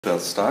I'll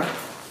start.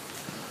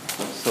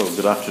 So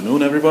good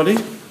afternoon, everybody.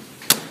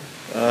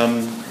 We're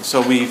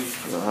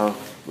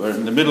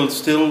in the middle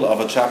still of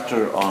a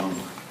chapter on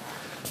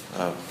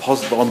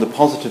the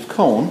positive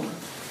cone,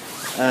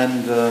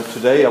 and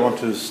today I want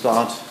to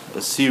start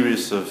a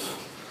series of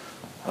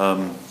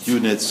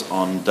units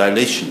on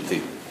dilation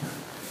theory.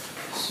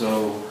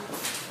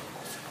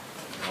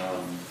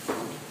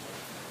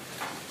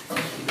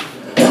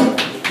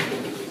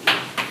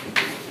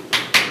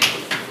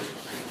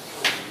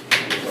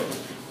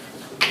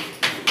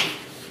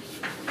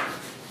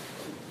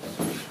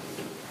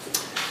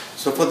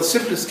 So for the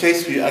simplest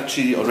case, we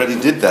actually already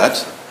did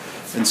that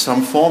in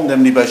some form,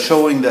 namely by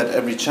showing that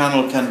every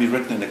channel can be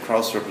written in a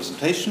cross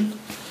representation.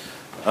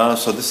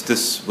 So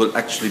this will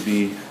actually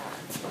be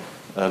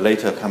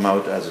later come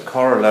out as a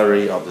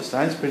corollary of the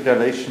Stinespring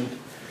dilation,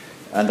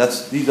 and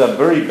these are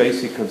very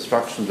basic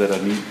constructions that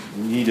are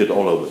needed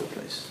all over the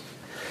place.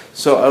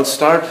 So I'll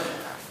start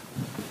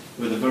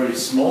with a very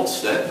small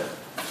step.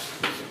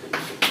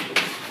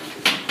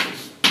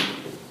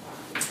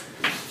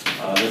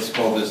 Let's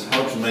call this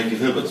how to make a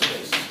Hilbert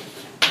space.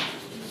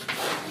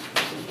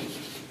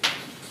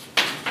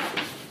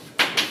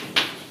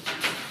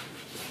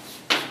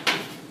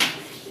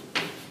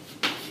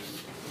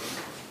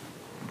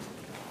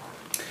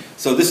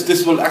 So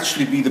this will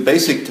actually be the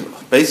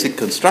basic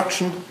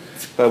construction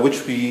by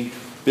which we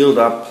build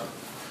up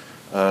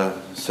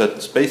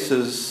certain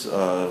spaces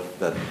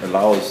that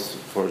allow us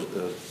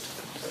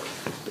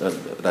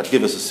that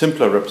give us a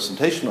simpler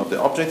representation of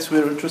the objects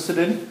we're interested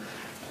in.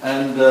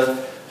 And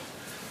the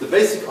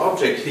basic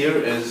object here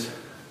is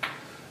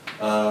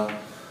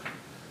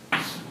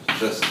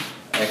just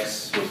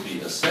x would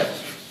be a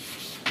set,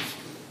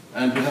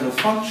 and we have a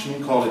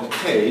function, call it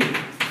k,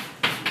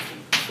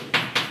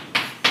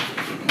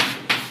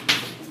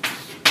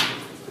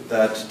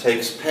 that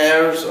takes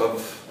pairs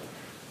of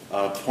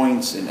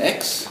points in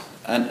x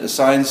and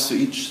assigns to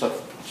each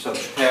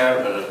such pair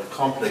a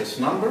complex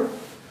number,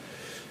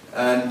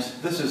 and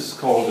this is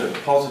called a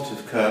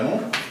positive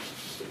kernel.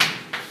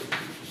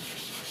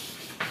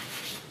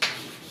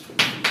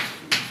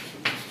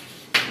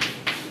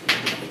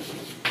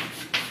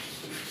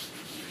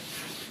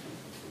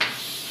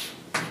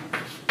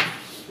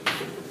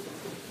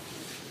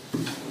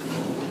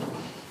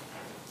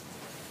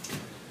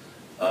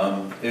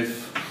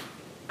 If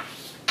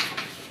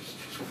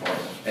for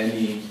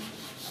any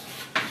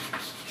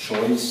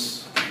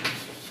choice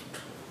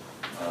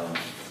of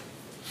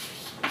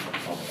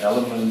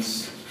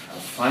elements,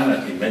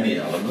 finitely many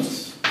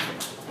elements,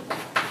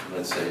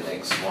 let's say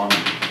x1,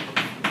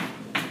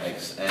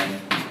 xn,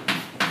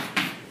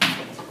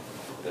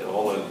 they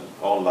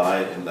all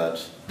lie in that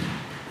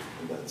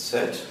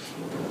set.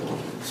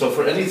 So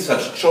for any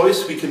such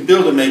choice, we can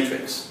build a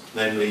matrix,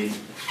 namely,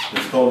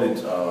 let's call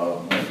it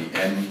maybe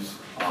m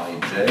I,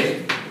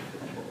 j,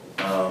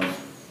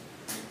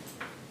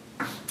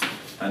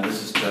 and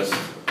this is just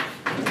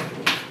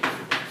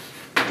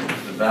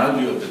the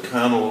value of the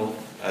kernel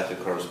at the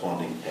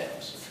corresponding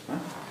pairs.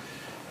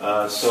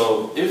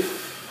 So if,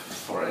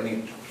 for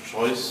any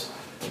choice,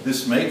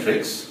 this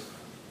matrix,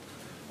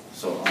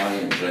 so I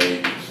and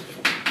j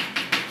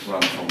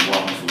run from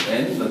 1 to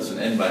n, that's an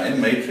n by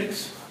n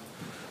matrix,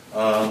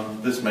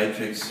 this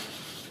matrix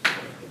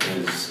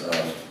is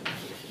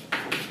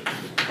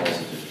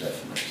positive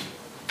definite.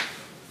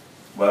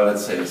 Well,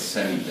 let's say it's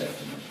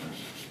semi-definite.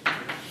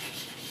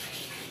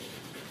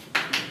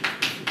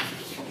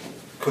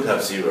 Could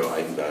have zero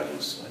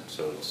eigenvalues, right?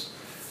 So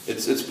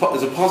it's a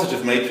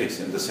positive matrix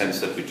in the sense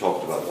that we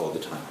talked about all the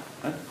time,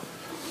 right?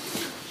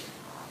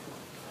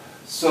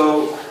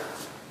 So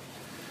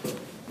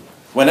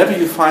whenever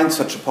you find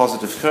such a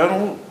positive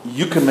kernel,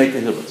 you can make a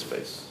Hilbert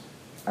space,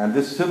 and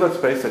this Hilbert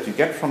space that you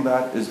get from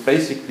that is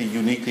basically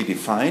uniquely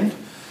defined.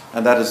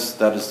 And that is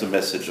the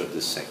message of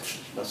this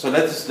section. So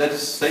let's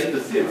state the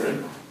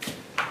theorem.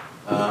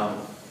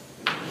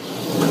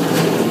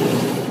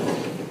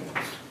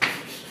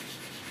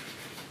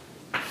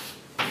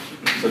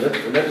 So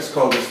let us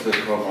call this the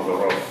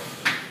kolmogorov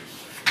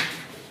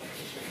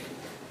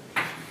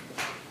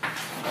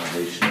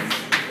dilation.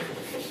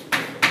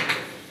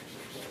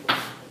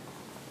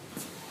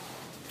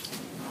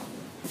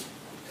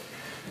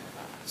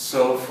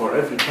 So for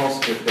every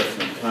positive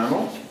definite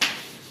kernel,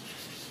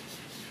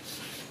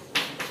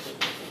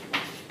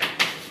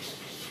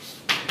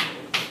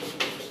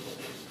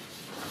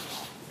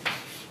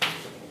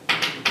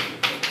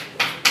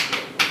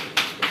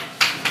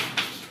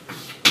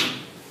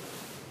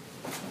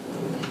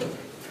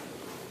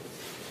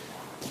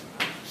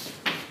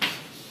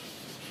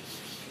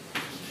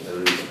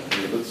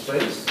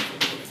 space.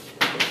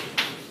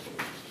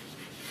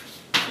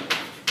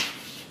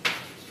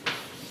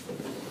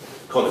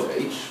 Call it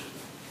H.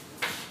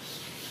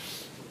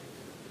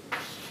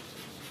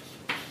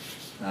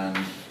 And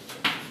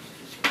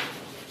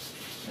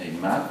a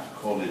map,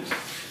 call it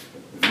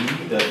V,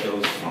 that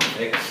goes from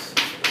X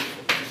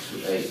to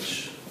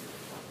H.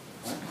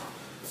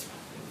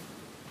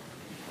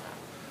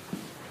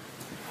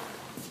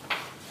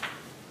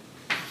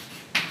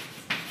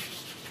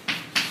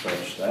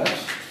 Such that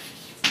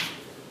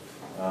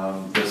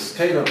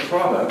scalar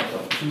product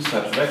of two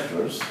such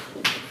vectors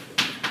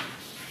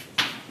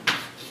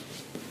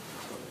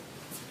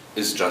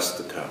is just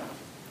the kernel.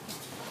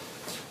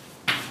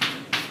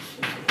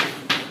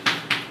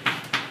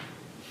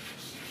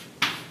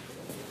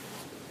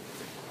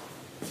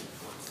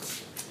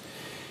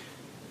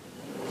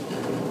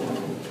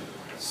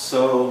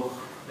 So,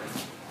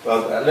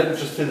 well, let me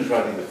just finish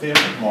writing the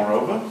theorem.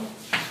 Moreover,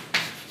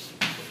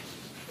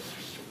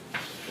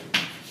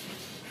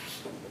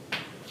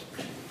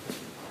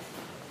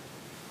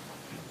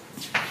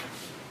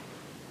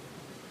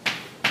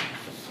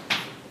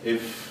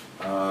 if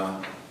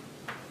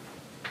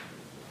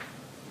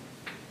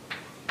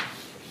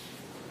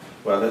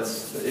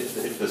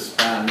if the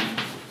span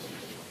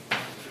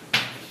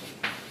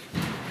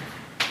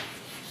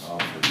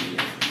of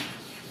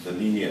the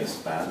linear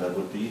span, that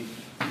would be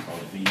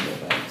of V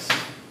of x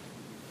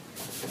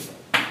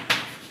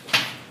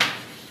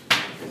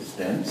is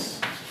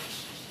dense,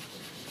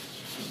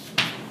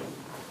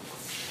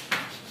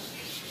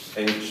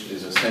 H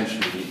is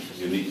essentially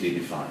uniquely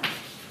defined.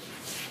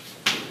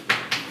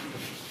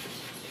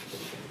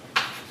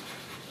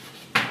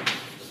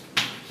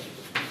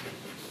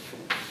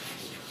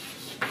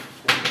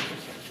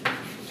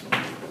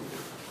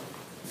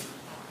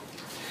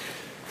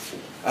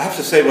 I have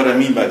to say what I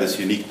mean by this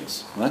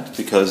uniqueness, right?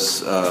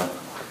 Because,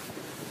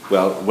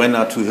 well, when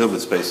are two Hilbert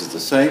spaces the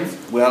same?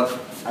 Well,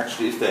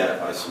 actually, if they're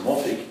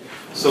isomorphic.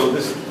 So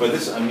by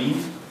this I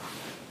mean,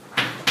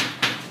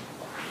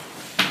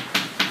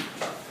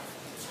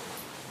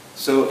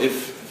 so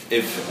if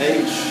H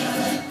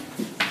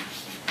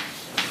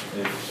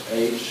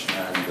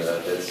and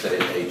let's say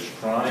H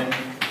prime,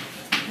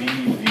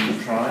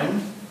 V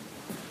prime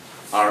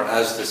are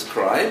as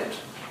described,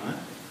 right?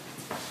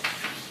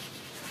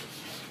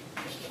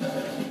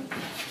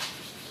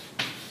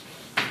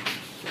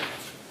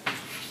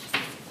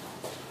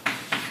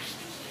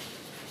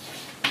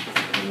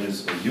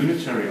 Is a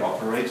unitary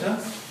operator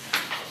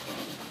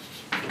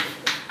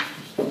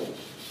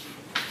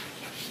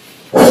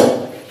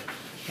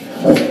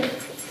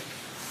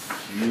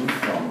U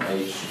from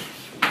H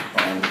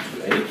prime to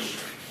H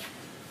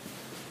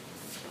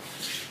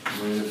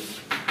with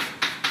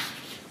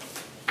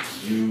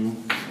U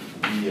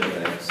V of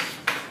x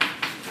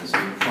as U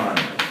prime of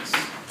x.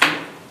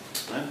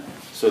 Right?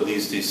 So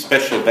these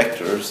special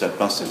vectors that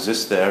must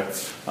exist there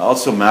are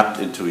also mapped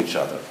into each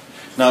other.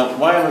 Now,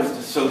 why am I,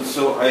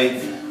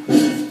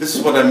 this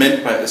is what I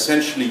meant by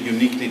essentially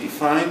uniquely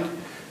defined.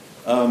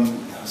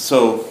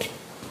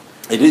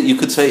 You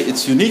could say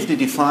it's uniquely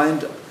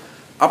defined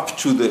up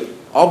to the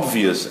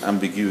obvious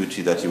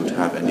ambiguity that you would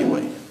have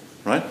anyway,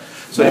 right?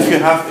 So if you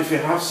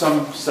have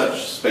some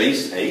such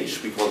space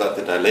H, we call that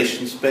the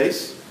dilation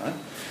space, right?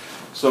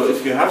 So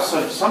if you have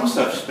some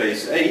such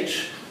space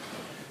H,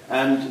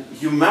 and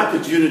you map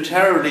it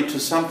unitarily to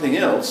something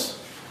else,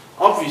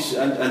 obviously,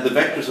 and the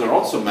vectors are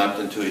also mapped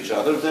into each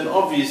other, then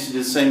obviously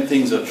the same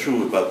things are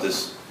true about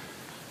this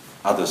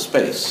other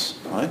space,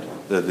 right?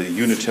 The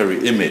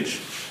unitary image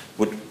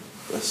would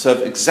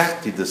serve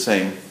exactly the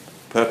same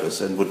purpose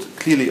and would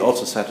clearly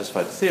also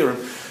satisfy the theorem.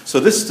 So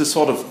this is the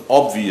sort of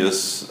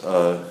obvious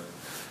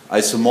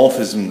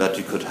isomorphism that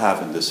you could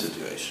have in this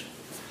situation.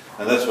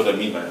 And that's what I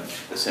mean by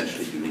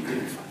essentially uniquely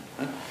defined.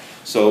 Right?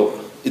 So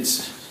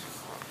it's,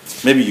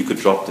 maybe you could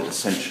drop the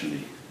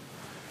essentially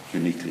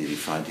uniquely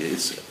defined here.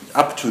 It's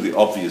up to the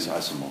obvious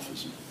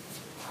isomorphism.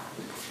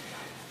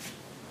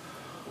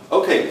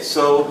 Okay,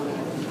 so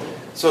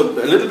a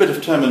little bit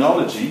of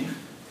terminology.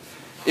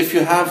 If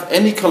you have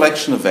any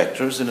collection of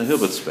vectors in a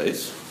Hilbert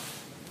space,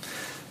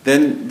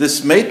 then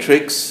this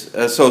matrix,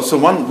 so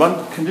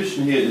one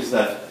condition here is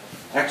that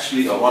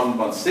actually, or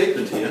one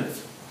statement here,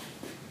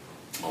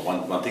 or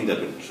one thing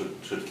that we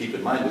should keep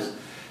in mind is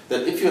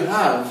that if you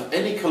have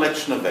any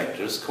collection of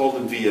vectors, call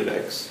them V of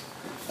x,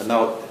 and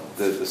now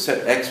the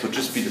set X would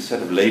just be the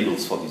set of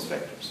labels for these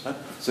vectors. Right?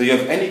 So you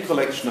have any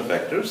collection of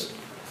vectors,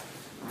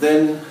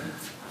 then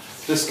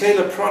the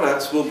scalar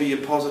products will be a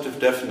positive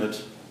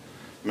definite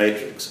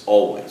matrix,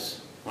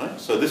 always. Right?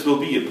 So this will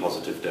be a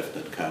positive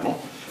definite kernel.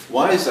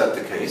 Why is that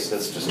the case?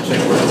 Let's just check.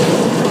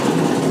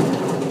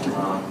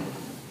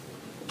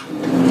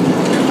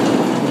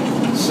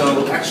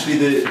 So actually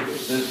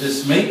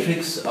this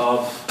matrix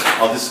or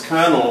this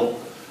kernel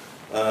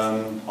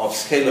of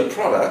scalar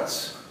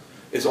products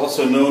is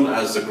also known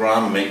as the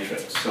Gram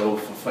matrix. So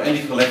for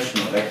any collection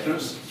of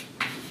vectors,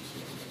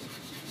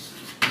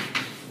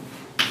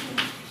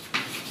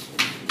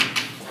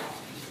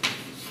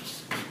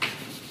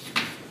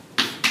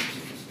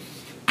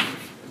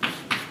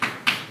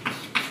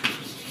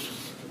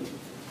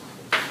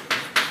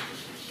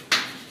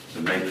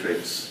 the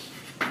matrix,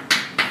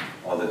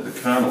 or the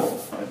kernel,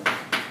 right?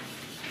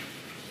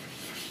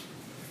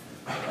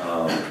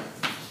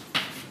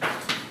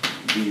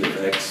 V of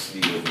x, V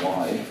of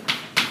y,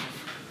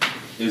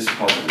 is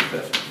positive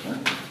definite.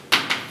 Right?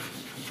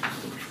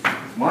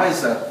 Why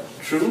is that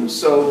true?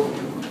 So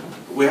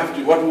we have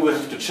to, what do we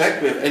have to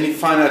check? We have any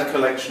finite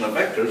collection of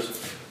vectors.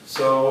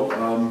 So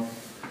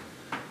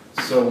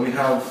we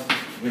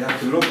have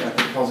to look at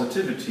the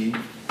positivity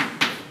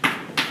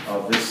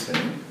of this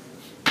thing.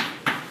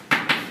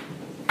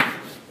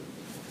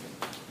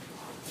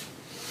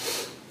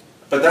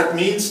 But that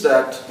means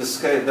that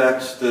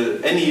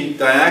any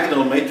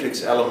diagonal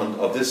matrix element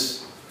of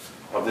this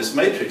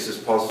matrix is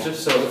positive.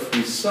 So if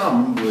we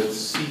sum with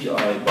Ci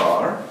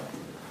bar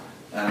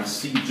and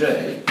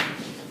Cj,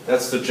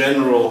 that's the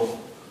general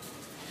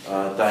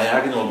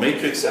diagonal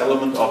matrix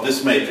element of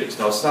this matrix.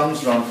 Now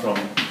sums run from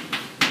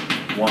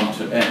 1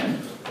 to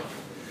n.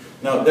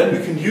 Now then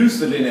we can use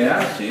the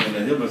linearity in the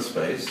Hilbert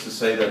space to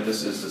say that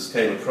this is the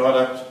scalar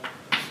product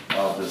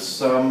of the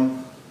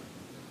sum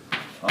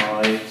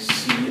I,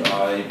 Ci,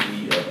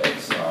 B of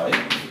xi.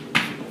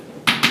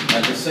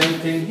 And the same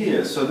thing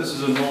here. So this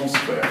is a norm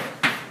square.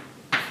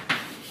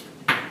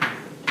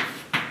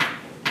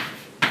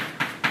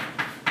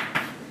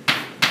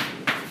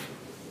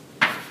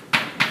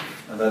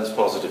 And that is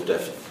positive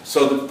definite.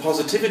 So the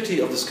positivity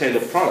of the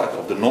scalar product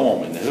of the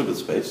norm in the Hilbert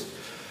space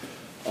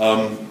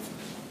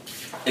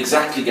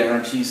exactly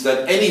guarantees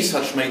that any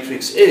such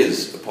matrix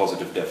is a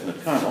positive definite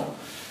kernel.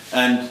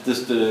 And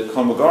the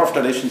Kolmogorov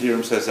dilation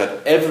theorem says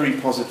that every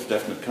positive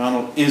definite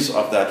kernel is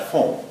of that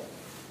form.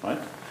 Right?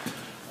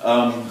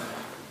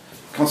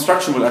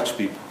 Construction will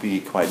actually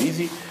be quite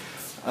easy.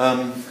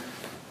 But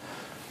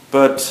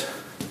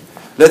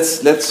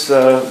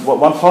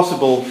one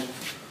possible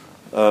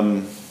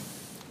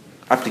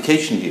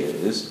application here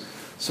is,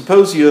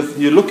 suppose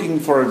you're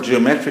looking for a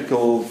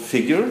geometrical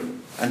figure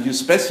and you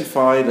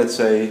specify, let's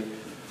say,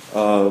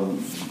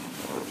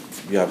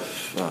 you have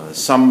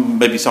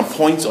maybe some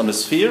points on a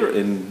sphere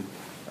and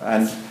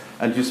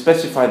you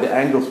specify the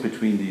angles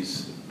between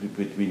these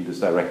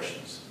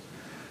directions.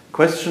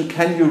 Question: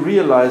 can you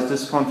realize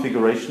this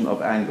configuration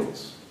of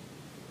angles?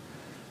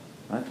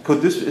 Right?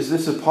 Is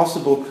this a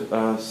possible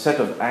set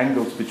of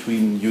angles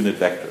between unit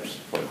vectors,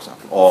 for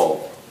example?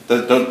 Or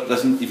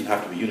doesn't even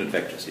have to be unit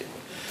vectors here.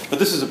 But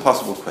this is a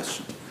possible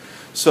question.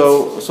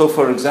 So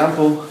for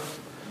example,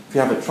 if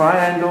you have a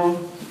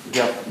triangle,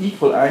 you have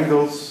equal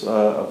angles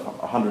of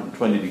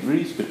 120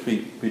 degrees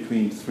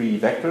between three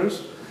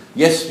vectors.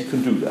 Yes, you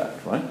can do that,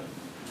 right?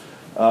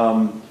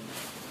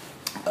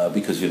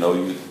 Because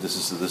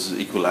this is an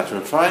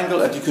equilateral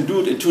triangle, and you can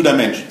do it in 2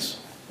 dimensions.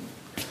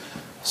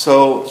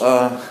 So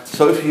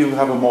if you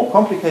have a more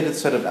complicated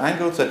set of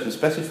angles that you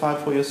specify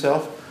for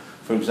yourself,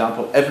 for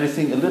example,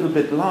 everything a little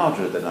bit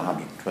larger than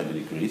 120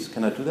 degrees,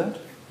 can I do that?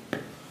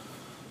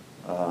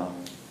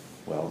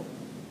 Well,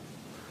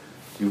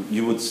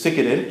 you would stick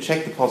it in,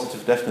 check the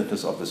positive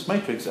definiteness of this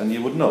matrix, and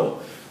you would know.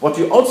 What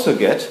you also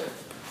get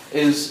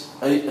is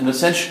an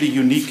essentially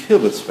unique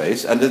Hilbert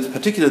space, and in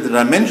particular the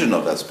dimension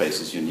of that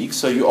space is unique,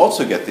 so you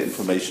also get the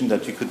information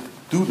that you could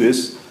do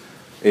this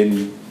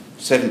in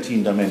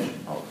 17 dimensions,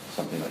 or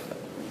something like that,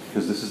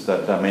 because this is the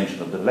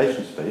dimension of the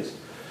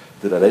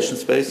dilation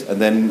space,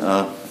 and then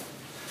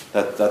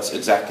that's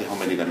exactly how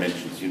many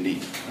dimensions you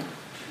need.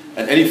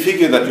 And any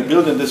figure that you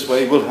build in this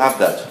way will have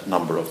that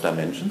number of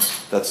dimensions.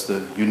 That's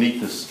the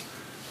uniqueness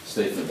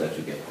statement that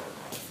you get.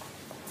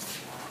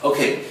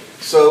 Okay,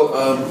 so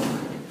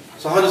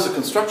how does the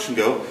construction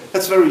go?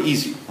 That's very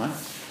easy, right?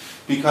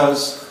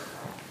 Because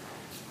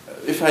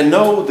if I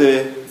know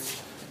the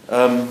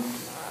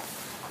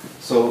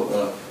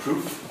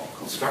proof or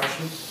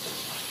construction.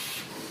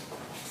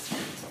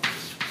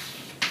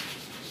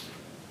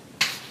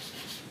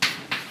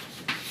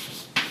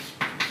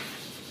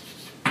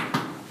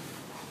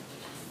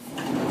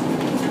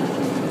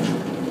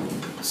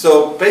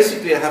 So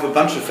basically I have a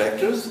bunch of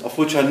vectors of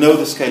which I know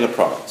the scalar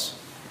products.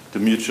 The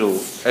mutual,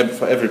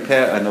 for every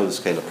pair I know the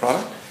scalar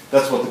product.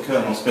 That's what the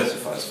kernel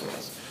specifies for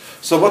us.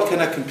 So what can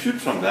I compute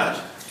from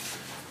that?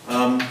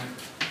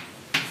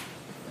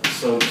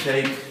 So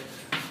take,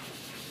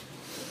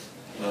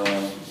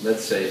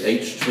 let's say,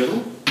 H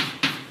twiddle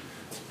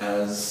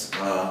as,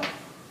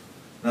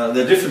 now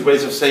there are different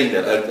ways of saying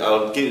that.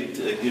 I'll give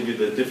you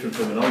the different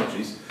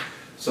terminologies.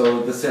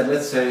 So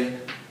let's say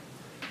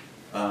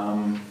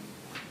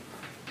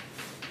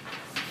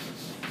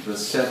the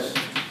set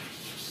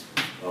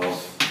of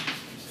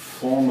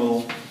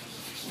formal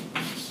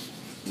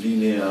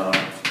linear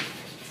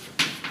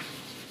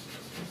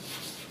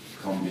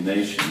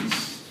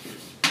combinations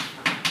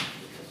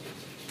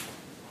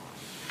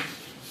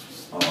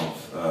of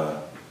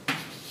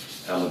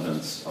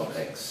elements of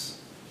X.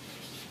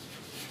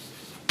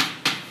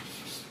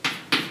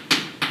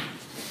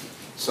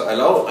 So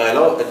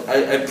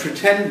I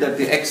pretend that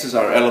the X's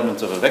are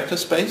elements of a vector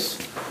space,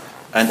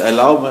 and I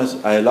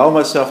allow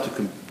myself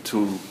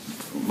to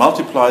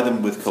multiply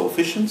them with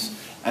coefficients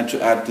and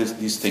to add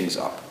these things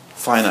up,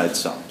 finite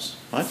sums.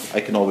 Right? I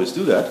can always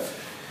do that.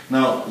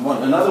 Now,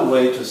 another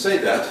way to say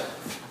that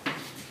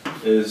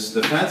is,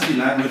 the fancy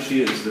language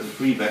here is the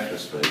free vector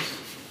space.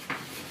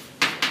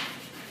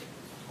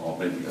 Or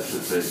maybe I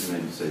should say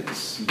the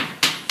C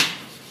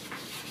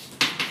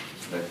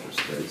vector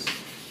space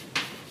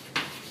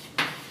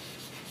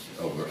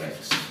over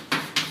X.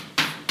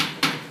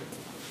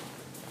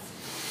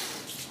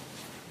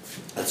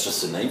 That's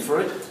just a name for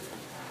it.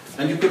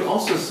 And you could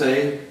also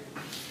say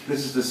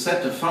this is the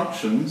set of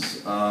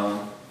functions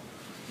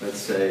let's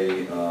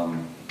say,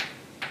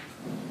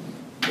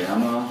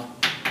 gamma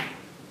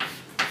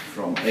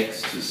from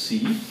x to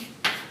c,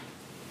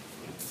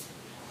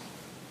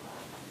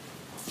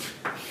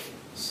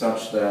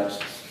 such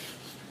that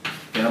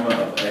gamma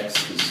of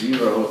x is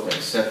 0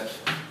 except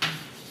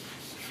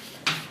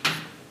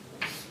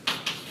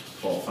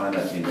for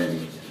finitely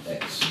many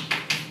x.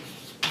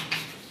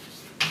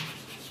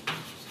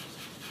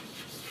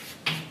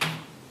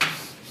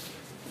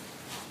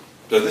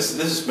 So this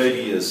is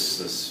maybe a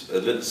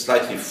little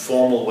slightly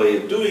formal way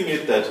of doing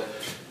it, that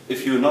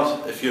if you're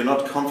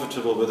not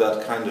comfortable with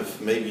that kind of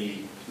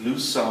maybe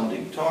loose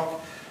sounding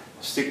talk,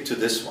 stick to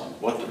this one.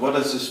 What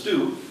does this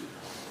do?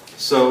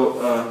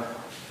 So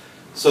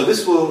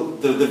this will,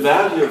 the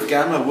value of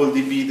gamma will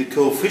be the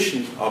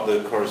coefficient of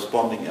the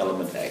corresponding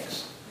element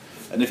x.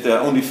 And if there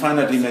are only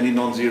finitely many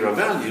non-zero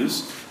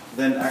values,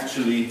 then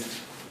actually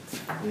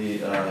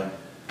the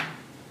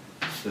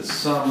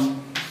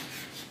sum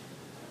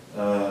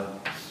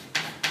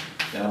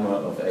gamma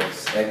of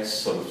x,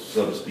 so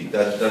to speak,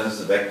 that is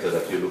the vector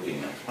that you're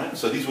looking at, right?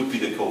 So these would be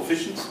the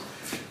coefficients,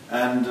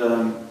 and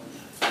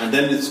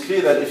then it's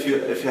clear that if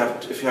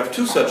you have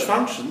two such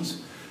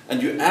functions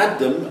and you add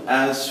them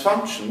as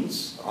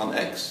functions on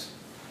x,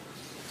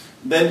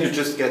 then you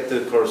just get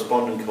the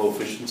corresponding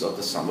coefficients of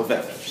the sum of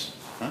vectors.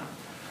 Right?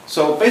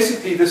 So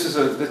basically,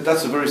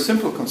 that's a very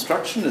simple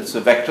construction. It's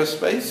a vector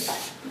space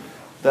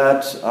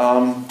that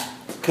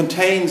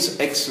contains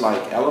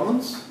x-like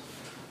elements.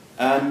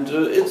 And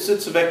it's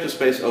a vector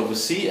space over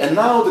C, and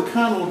now the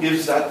kernel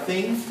gives that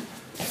thing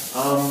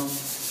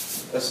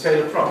a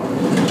scalar product.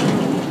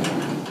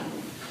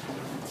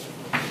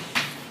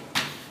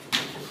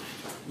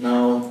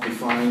 Now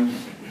define,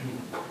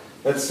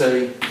 let's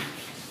say,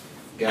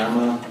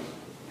 gamma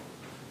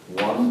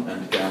 1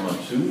 and gamma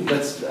 2.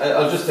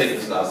 I'll just take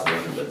this last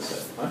version, let's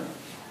say. Right?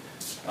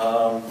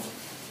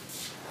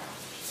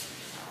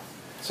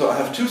 So I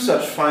have two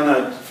such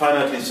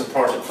finitely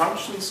supported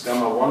functions,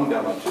 gamma 1,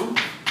 gamma 2.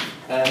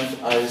 And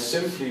I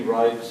simply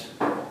write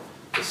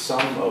the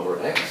sum over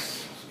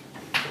x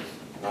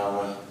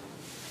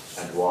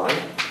and y,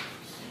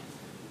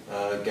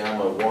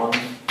 gamma 1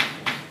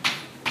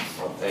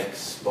 of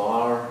x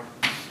bar,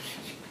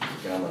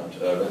 gamma,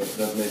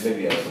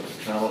 maybe I put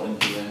the kernel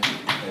in here,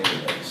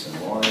 maybe x and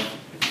y,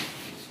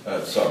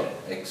 sorry,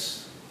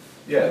 x,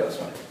 yeah, that's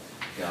right,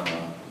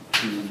 gamma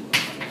 2 and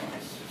y.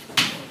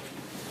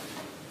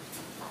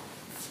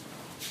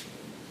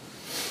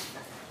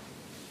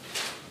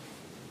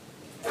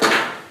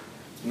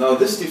 Now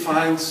this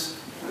defines,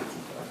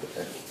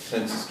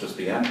 since it's just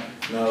began,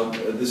 now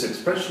this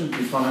expression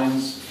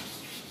defines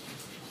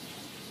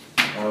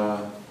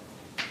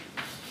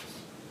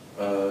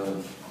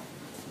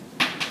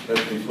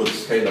let me put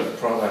scalar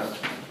product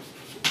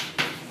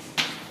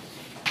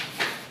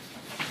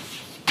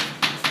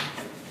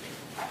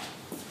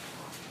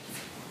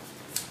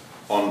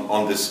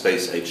on this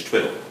space H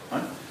twiddle.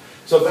 Right?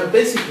 So I'm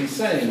basically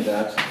saying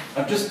that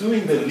I'm just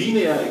doing the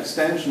linear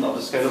extension of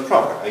the scalar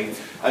product.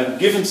 I've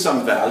given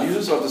some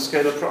values of the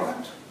scalar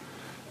product,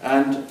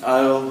 and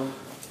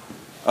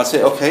I'll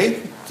say,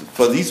 okay,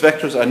 for these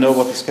vectors I know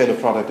what the scalar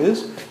product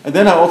is, and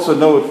then I also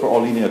know it for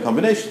all linear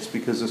combinations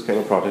because the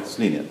scalar product is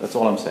linear. That's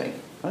all I'm saying.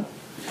 Right?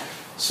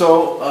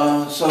 So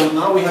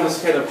now we have a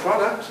scalar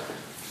product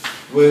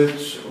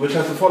which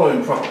has the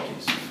following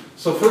properties.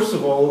 So first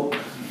of all,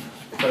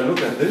 if I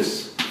look at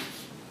this,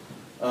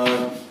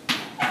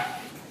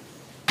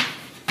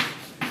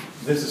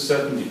 this is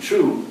certainly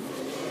true.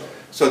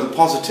 So the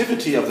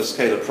positivity of the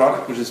scalar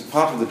product, which is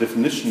part of the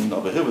definition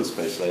of a Hilbert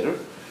space later,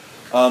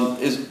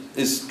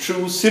 is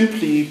true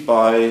simply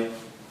by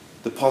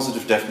the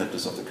positive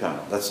definiteness of the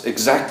kernel. That's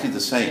exactly the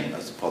same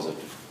as the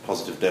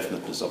positive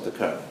definiteness of the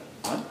kernel.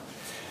 Right?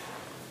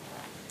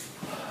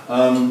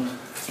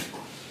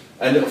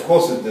 And of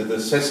course, the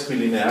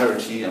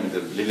sesquilinearity, I mean, the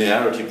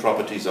linearity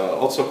properties are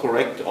also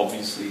correct.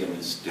 Obviously, I mean,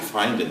 it's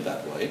defined in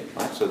that way,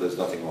 right? So there's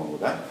nothing wrong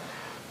with that.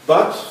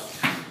 But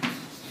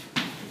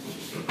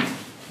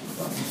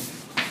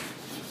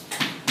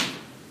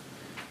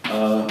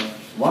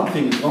one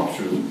thing is not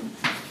true,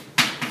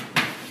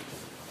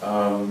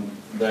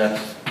 that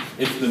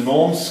if the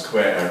norm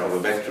square of a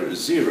vector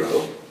is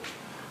 0,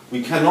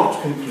 we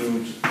cannot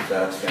conclude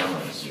that gamma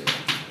is 0.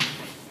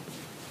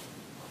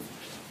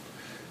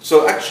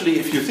 So actually,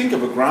 if you think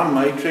of a Gram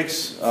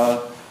matrix,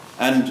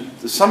 and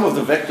some of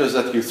the vectors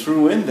that you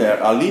threw in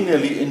there are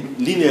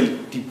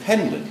linearly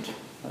dependent,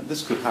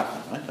 this could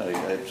happen, right?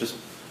 I just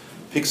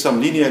pick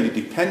some linearly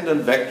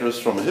dependent vectors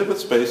from a Hilbert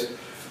space,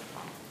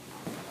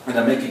 and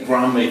I make a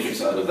Gram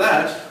matrix out of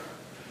that,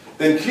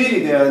 then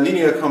clearly there are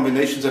linear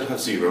combinations that have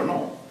 0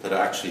 norm, that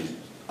actually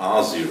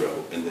are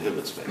 0 in the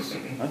Hilbert space.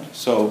 Right?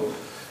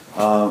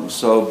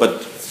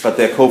 But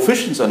their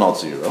coefficients are not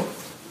 0.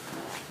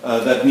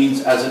 That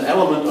means as an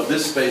element of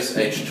this space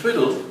H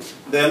twiddle,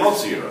 they're not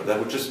 0. That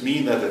would just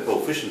mean that the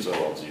coefficients are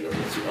all 0.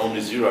 It's the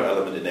only 0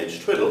 element in H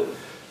twiddle,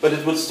 but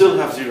it would still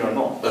have 0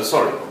 norm.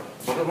 Sorry,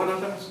 what are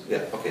those?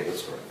 Yeah, okay,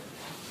 that's correct.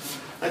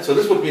 Right, so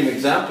this would be an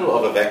example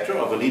of a vector,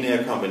 of a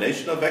linear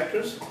combination of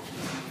vectors,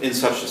 in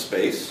such a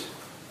space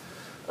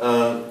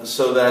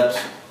so that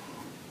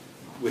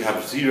we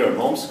have 0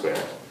 norm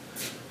squared,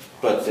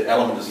 but the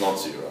element is not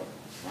 0.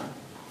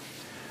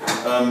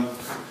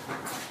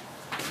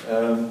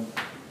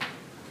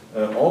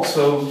 Right?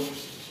 Also,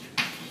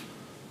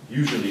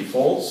 usually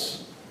false.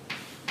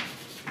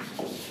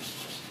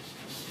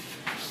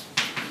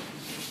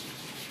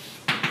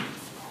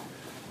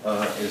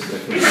 Is the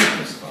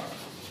completeness part.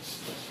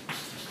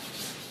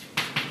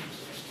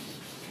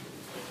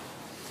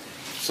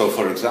 So,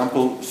 for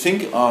example,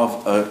 think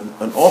of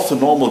an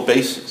orthonormal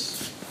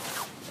basis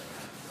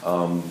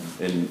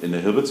in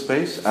a Hilbert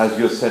space as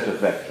your set of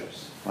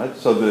vectors. Right?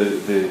 So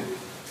the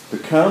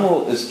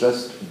kernel is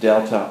just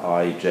delta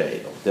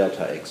ij, or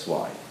delta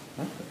xy.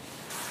 Right?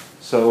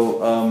 So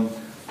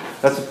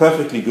that's a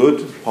perfectly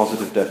good,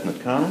 positive,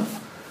 definite kernel.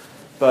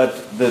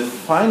 But the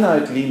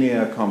finite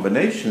linear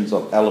combinations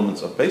of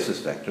elements of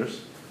basis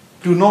vectors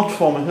do not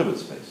form a Hilbert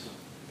space,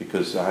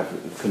 because I have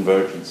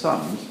convergent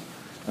sums,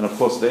 and of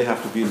course they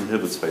have to be in the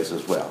Hilbert space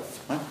as well.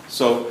 Right?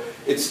 So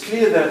it's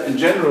clear that in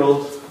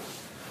general,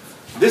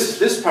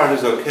 this part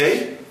is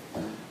okay,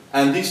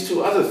 and these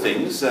two other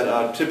things that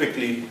are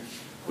typically,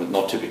 well,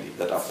 not typically,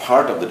 that are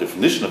part of the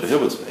definition of a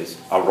Hilbert space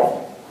are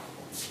wrong,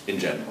 in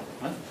general.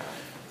 Right?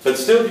 But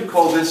still you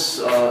call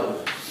this,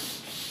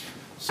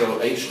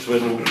 so H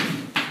twiddle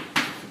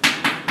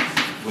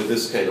with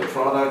this scalar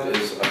product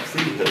is a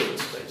pre-Hilbert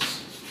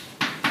space.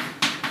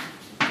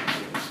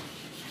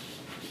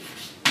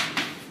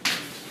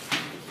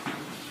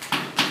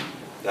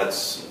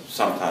 That's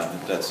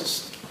sometimes,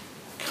 that's a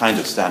kind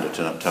of standard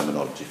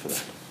terminology for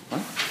that.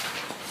 Right?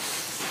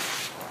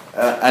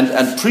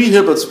 And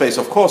pre-Hilbert space,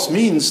 of course,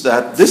 means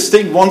that this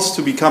thing wants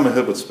to become a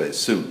Hilbert space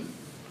soon.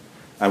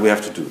 And we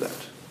have to do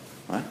that.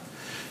 Right?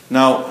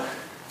 Now,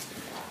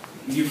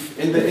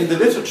 in the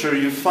literature,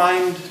 you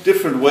find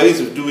different ways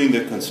of doing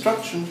the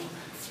construction.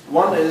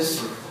 One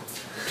is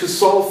to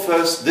solve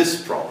first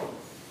this problem.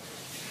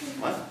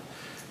 Right?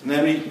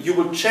 Namely, you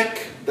would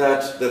check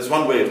that, that's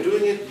one way of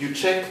doing it, you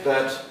check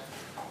that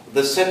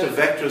the set of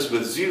vectors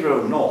with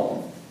 0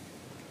 norm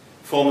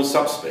form a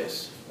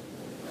subspace.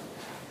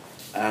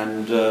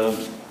 And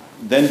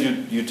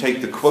then you take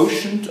the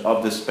quotient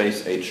of the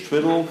space H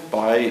twiddle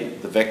by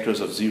the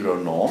vectors of 0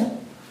 norm,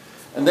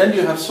 and then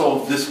you have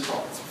solved this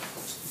problem.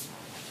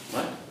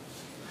 Right?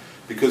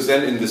 Because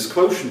then in this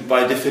quotient,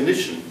 by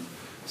definition,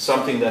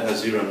 something that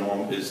has 0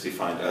 norm is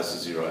defined as a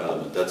 0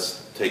 element.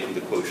 That's taking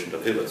the quotient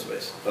of Hilbert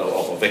space,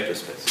 of vector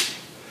space.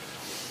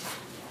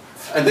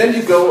 And then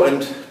you go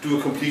and do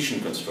a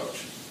completion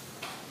construction.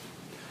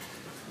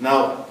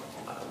 Now,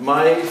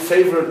 my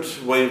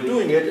favorite way of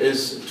doing it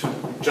is to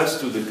just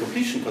do the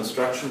completion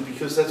construction,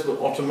 because that will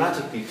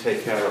automatically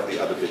take care of the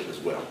other bit as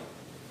well.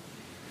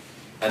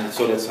 And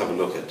so let's have a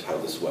look at how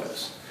this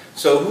works.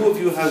 So who of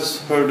you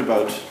has heard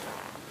about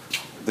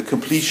the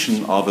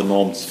completion of a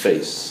normed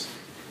space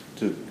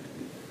to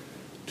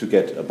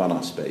get a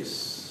Banach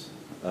space?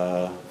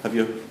 Have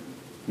you?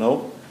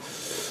 No?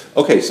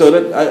 Okay,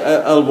 so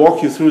I'll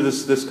walk you through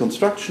this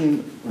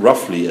construction,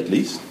 roughly at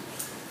least.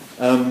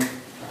 And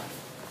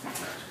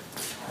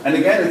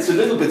again, it's a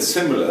little bit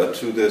similar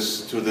to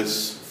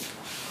this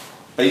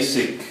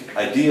basic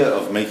idea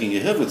of making a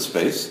Hilbert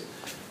space.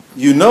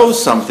 You know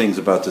some things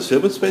about this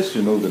Hilbert space,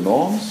 you know the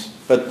norms,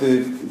 but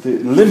the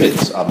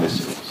limits are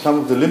missing. Some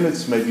of the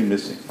limits may be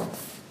missing.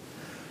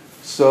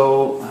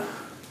 So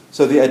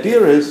the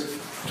idea is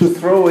to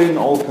throw in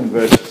all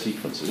convergent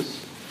sequences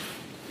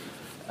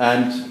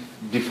and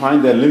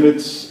define their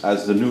limits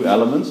as the new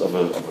elements of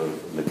an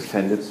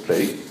extended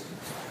space.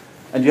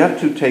 And you have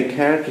to take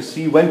care to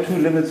see when two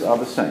limits are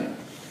the same.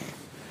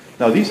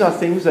 Now these are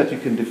things that you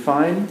can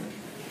define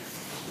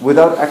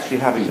without actually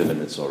having the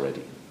limits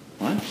already.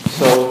 Right?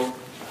 So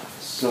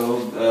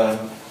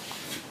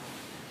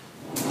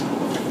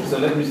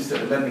let me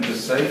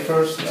just say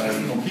first,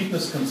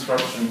 completeness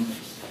construction,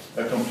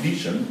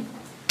 completion.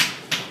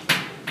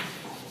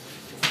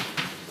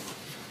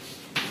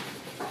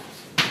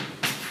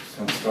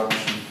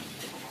 Construction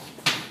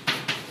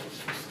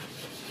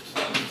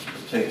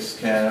takes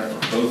care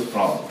of both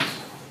problems.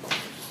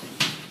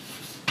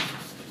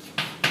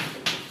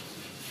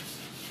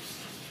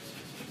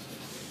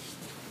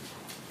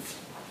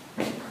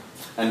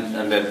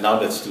 And then now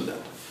let's do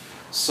that.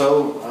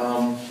 So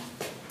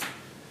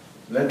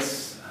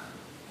let's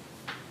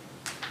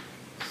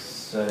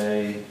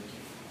say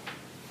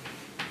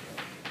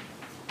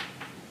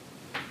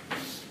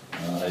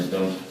I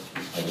don't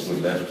have a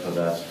good letter for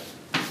that.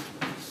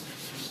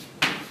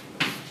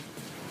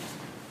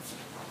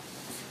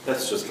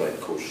 Let's just write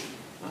Cauchy.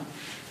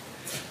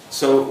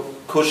 So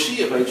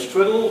Cauchy of H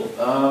twiddle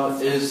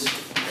is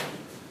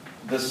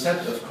the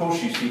set of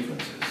Cauchy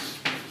sequences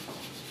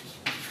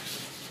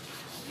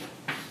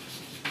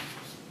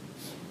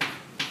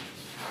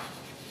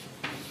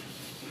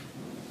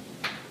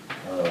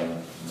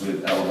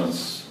with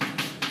elements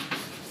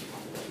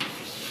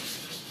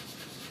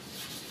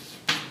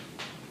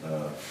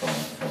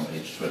from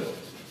H twiddle.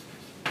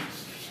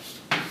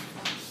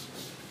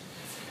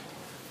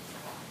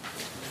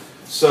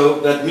 So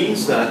that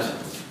means that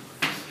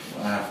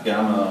I have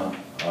gamma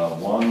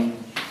 1,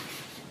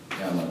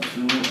 gamma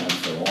 2, and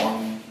so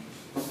on,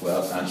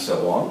 well, and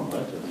so on,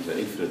 right? These are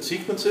infinite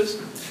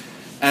sequences.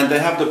 And they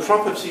have the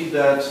property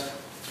that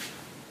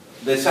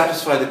they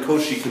satisfy the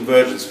Cauchy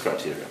convergence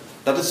criteria.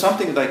 That is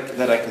something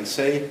that I can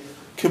say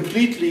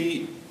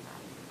completely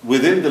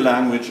within the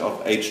language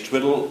of H.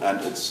 Twiddle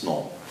and its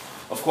norm.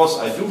 Of course,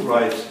 I do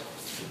write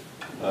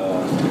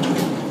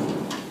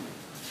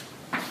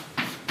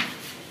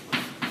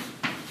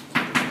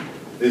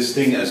this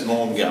thing as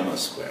norm gamma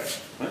squared.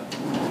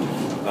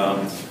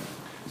 Right?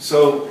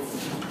 So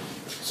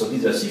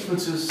these are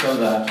sequences so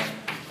that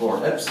for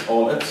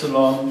all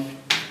epsilon,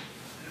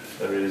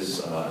 there is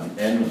an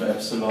n of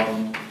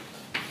epsilon,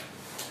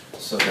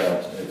 so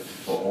that if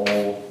for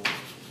all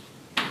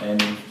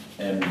n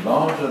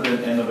larger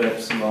than n of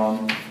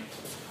epsilon,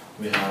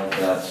 we have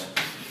that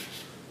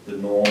the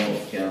norm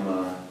of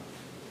gamma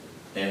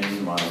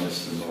n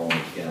minus the norm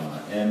of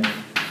gamma n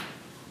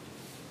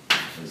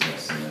is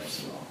less than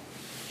epsilon.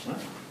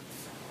 Right?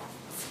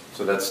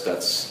 So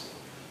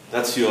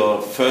that's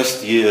your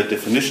first year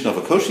definition of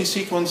a Cauchy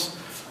sequence,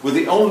 with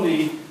the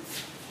only,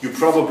 you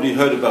probably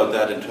heard about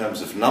that in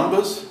terms of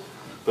numbers,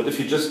 but if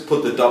you just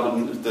put the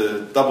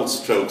double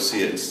strokes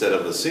here instead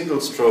of a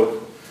single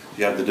stroke,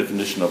 you have the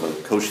definition of a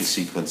Cauchy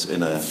sequence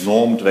in a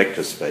normed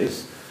vector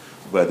space,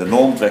 where the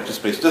normed vector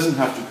space doesn't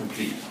have to be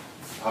complete.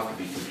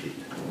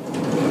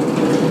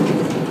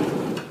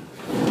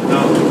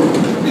 Now,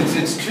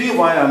 it's clear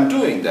why I'm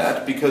doing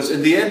that, because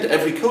in the end,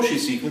 every Cauchy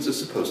sequence is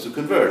supposed to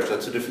converge.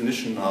 That's a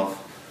definition of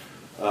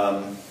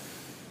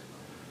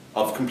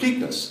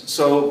completeness.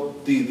 So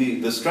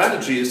the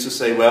strategy is to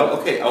say, well,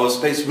 okay, our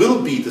space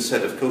will be the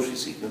set of Cauchy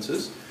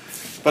sequences,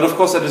 but of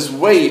course that is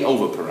way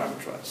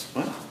over-parameterized.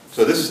 Right?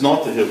 So this is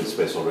not the Hilbert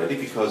space already,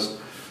 because,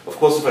 of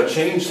course, if I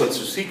change such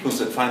a sequence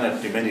at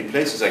finitely many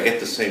places, I get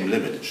the same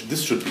limit.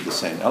 This should be the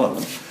same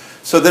element.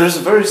 So there is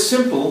a very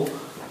simple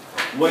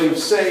way of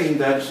saying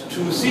that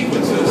two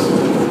sequences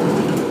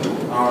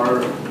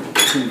are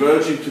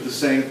converging to the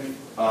same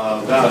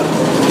value.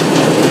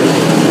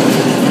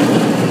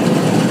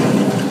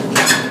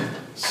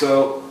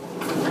 So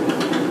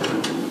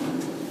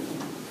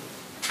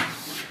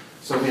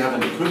we have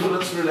an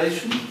equivalence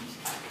relation.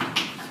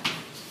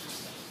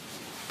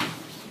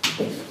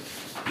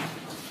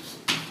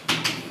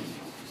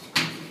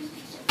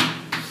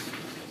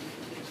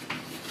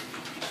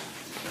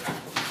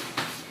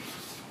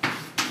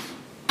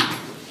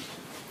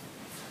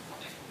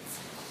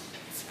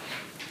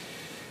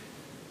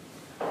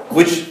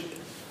 Which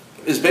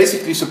is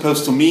basically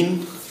supposed to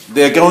mean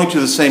they're going to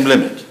the same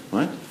limit,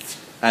 right?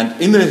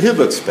 And in the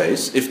Hilbert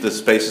space, if the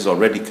space is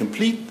already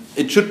complete,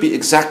 it should be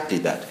exactly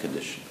that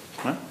condition,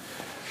 right?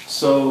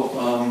 So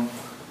I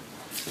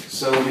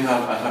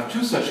have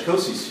two such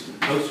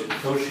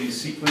Cauchy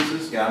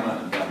sequences, gamma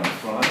and gamma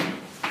prime,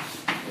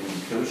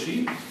 in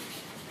Cauchy.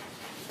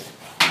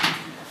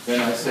 Then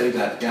I say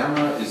that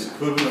gamma is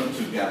equivalent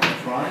to gamma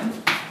prime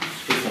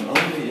if and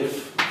only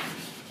if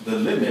the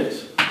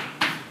limit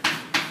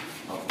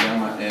of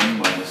gamma n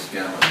minus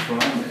gamma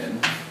prime n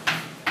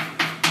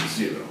is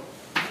 0.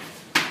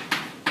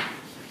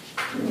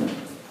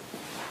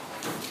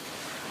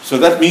 So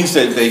that means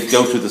that they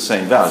go to the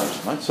same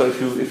values, right? So if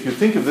you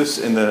think of this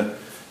in a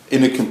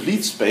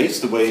complete space,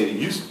 the way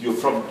you're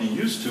probably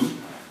used to,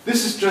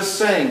 this is just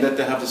saying that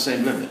they have the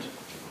same limit,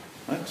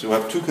 right? So we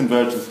have two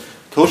convergent.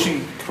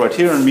 Cauchy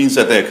criterion means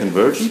that they're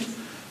convergent,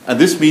 and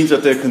this means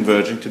that they're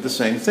converging to the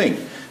same thing.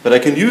 But I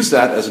can use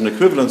that as an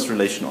equivalence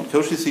relation on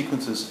Cauchy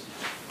sequences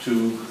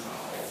to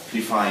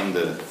define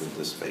the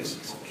space,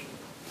 essentially.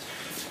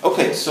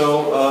 Okay,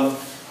 so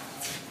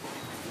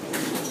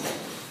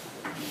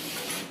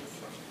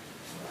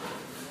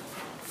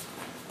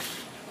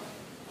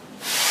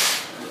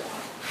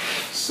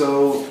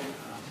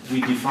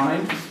we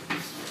defined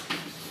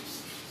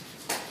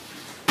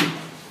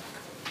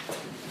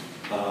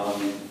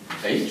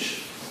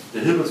H, the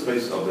Hilbert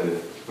space of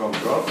the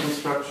kolmogorov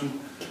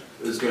construction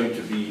is going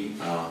to be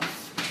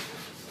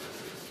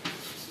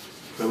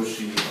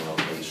Cauchy of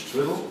H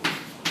twiddle,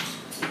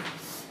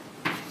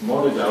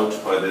 modeled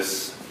out by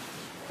this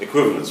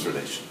equivalence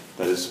relation.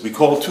 That is, we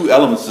call two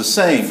elements the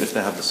same if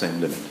they have the same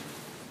limit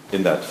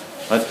in that.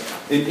 Right?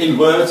 In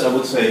words, I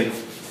would say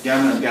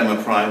gamma and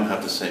gamma prime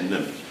have the same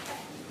limit.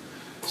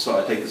 So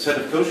I take the set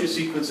of Cauchy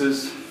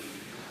sequences,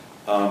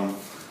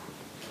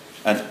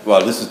 and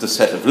well, this is the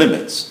set of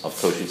limits of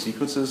Cauchy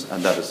sequences,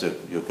 and that is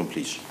your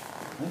completion.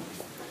 Okay?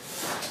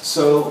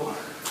 So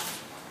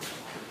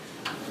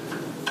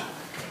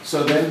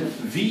then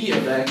V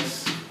of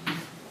x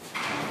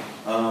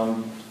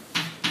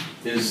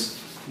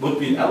would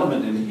be an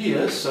element in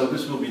here, so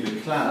this will be the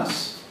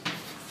class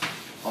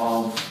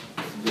of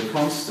the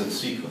constant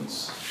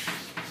sequence.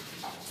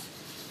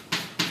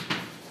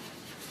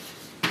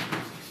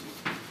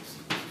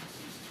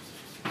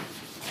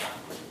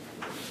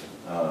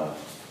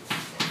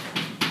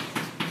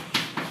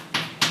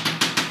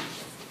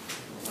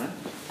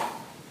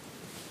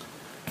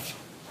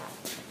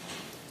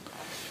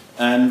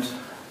 And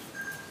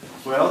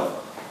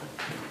Well,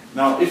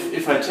 now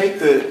if I take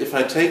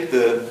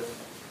the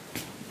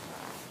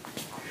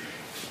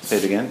say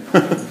it again.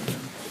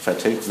 If I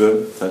take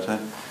the third time,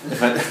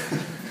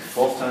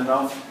 fourth time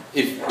now,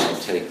 if I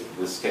take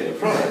the scalar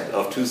product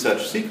of two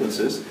such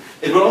sequences,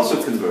 it will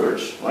also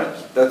converge, right?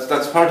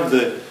 That's part of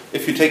the.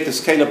 If you take the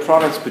scalar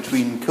products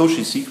between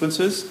Cauchy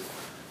sequences,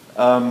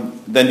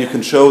 then you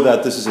can show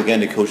that this is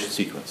again a Cauchy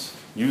sequence.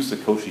 Use the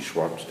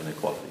Cauchy-Schwarz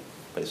inequality,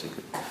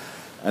 basically,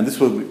 and this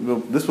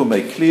will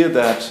make clear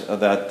that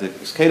the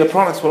scalar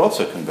products will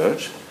also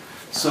converge.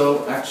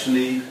 So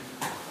actually,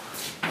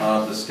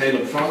 the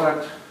scalar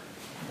product,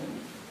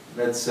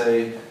 let's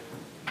say,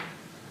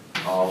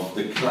 of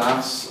the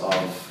class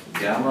of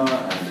gamma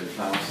and the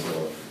class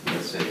of,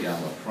 let's say,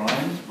 gamma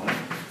prime, right,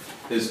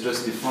 is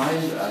just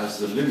defined as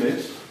the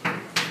limit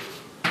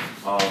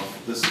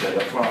of the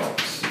scalar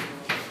products.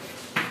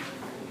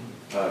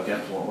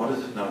 What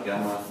is it now?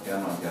 Gamma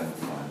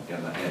prime,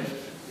 gamma n.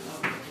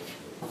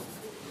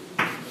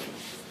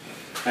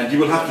 And you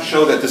will have to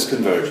show that this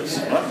converges.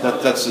 Right?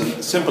 That's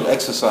a simple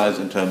exercise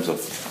in terms of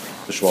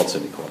the Schwarz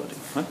inequality.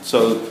 Right?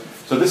 So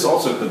this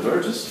also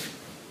converges.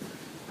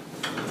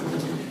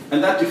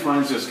 And that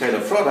defines your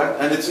scalar product,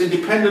 and it's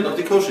independent of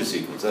the Cauchy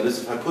sequence. That is,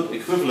 if I put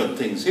equivalent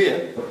things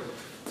here,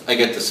 I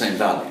get the same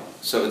value.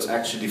 So it's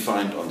actually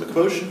defined on the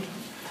quotient.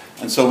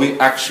 And so we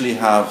actually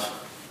have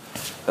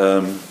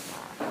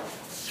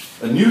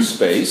a new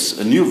space,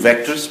 a new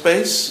vector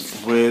space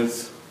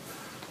with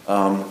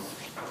a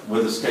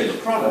scalar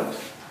product.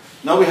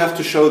 Now we have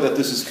to show that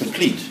this is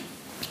complete.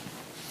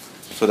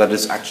 So that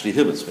it's actually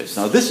Hilbert space.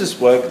 Now this is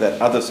work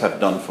that others have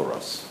done for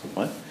us,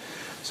 right?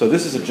 So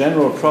this is a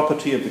general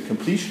property of the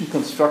completion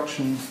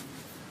construction.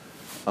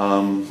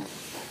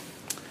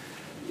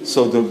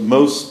 So the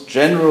most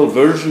general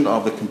version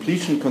of the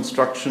completion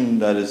construction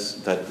that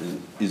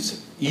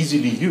is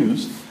easily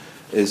used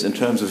is in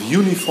terms of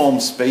uniform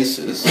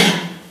spaces,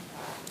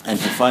 and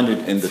you find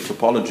it in the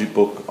topology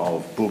book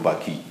of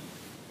Bourbaki.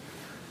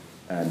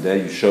 And there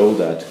you show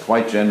that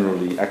quite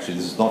generally, actually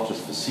this is not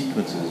just for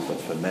sequences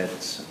but for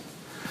nets.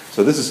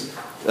 So this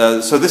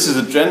is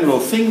a general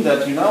thing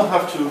that you now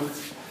have to.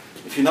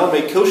 If you now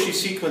make Cauchy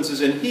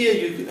sequences in here,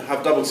 you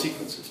have double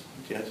sequences.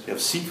 You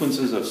have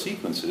sequences of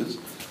sequences,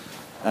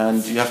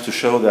 and you have to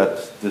show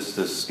that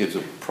this gives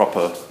a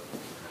proper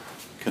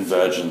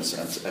convergence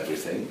and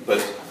everything.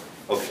 But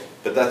okay,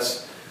 but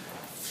that's.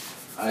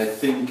 I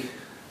think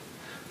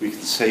we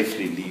can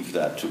safely leave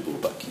that to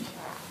Bourbaki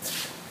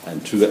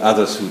and to the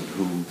others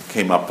who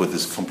came up with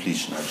this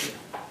completion idea.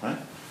 Right?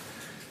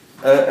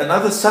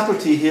 Another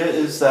subtlety here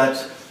is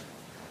that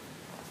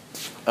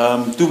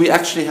do we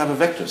actually have a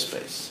vector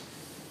space?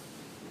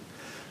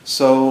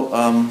 So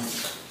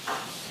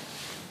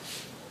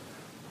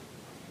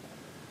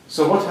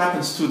what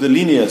happens to the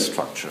linear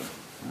structure?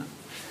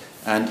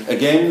 And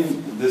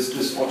again,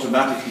 this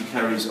automatically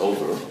carries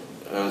over.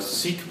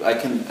 I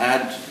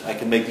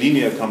can make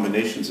linear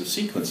combinations of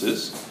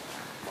sequences.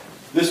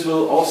 This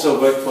will also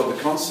work for the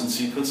constant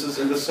sequences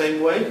in the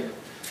same way.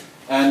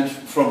 And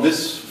from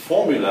this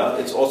formula,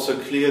 it's also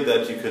clear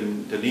that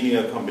the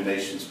linear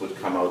combinations would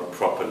come out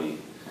properly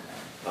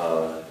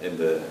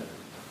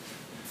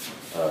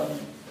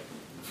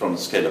from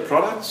scalar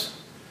products,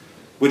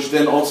 which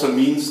then also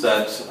means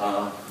that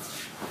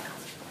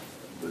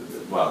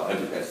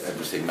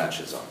everything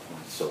matches up.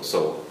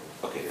 So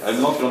okay, I'm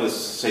not going to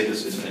say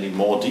this in any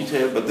more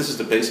detail, but this is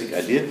the basic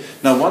idea.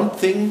 Now, one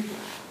thing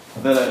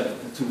that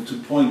to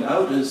point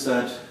out is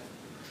that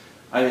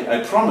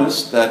I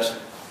promised that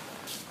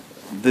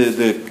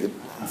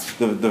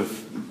the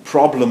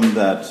problem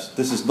that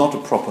this is not a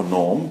proper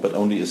norm, but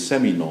only a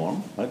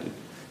semi-norm, right? It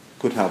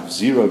could have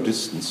zero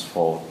distance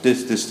for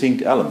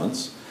distinct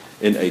elements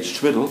in H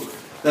twiddle,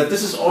 that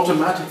this is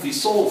automatically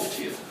solved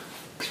here.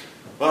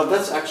 Well,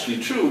 that's actually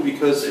true,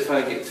 because if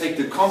I take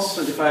the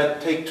constant, if I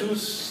take two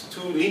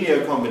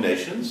linear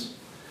combinations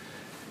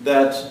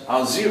that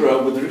are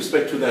zero with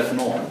respect to that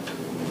norm,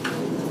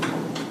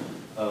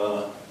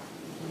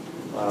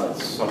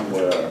 it's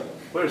somewhere,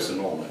 where's the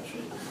norm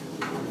actually?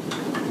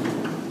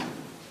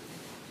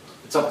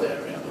 It's up there,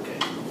 yeah, okay.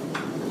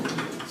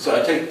 So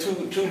I take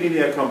two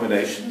linear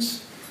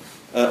combinations,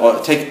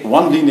 or take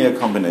one linear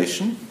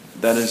combination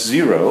that is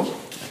zero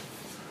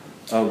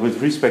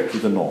with respect to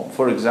the norm.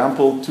 For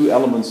example, two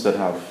elements that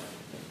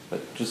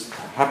just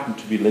happen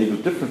to be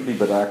labeled differently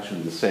but are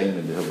actually the same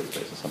in the Hilbert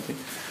space or something.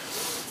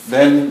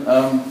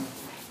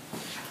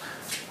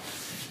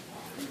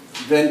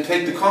 Then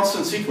take the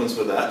constant sequence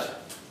for that,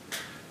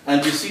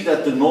 and you see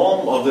that the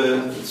norm of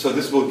so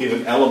this will give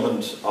an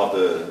element of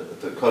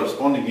the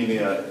corresponding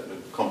linear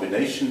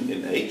combination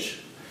in H,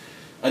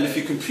 and if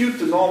you compute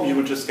the norm, you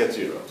will just get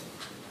zero.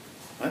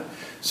 Right?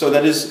 So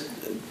that is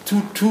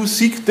two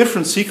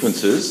different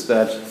sequences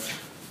that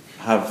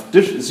have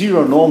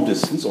zero norm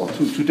distance, or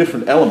two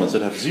different elements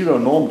that have zero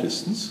norm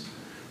distance.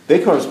 They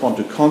correspond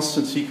to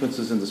constant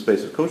sequences in the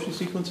space of Cauchy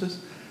sequences,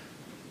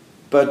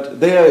 but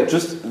they are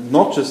just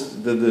not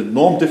just the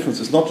norm difference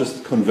is not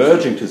just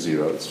converging to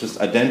zero; it's just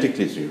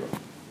identically zero.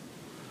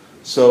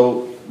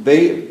 So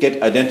they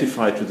get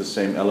identified to the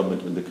same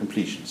element in the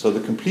completion. So the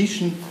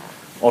completion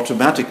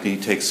automatically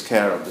takes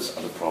care of this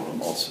other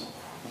problem also.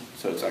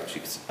 So it's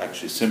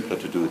actually simpler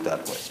to do it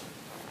that way.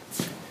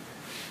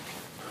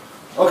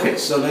 Okay,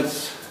 so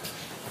let's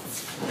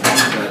do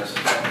that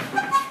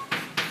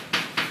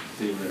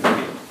theorem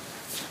here.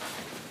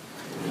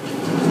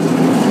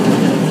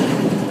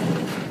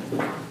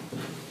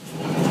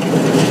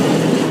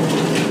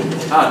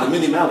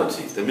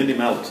 The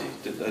minimality.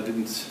 I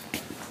didn't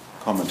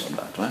comment on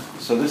that, right?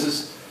 So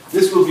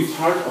this will be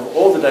part of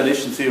all the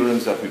dilation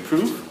theorems that we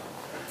prove,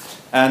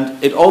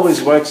 and it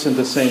always works in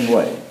the same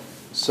way.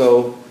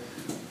 So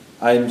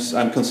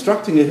I'm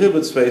constructing a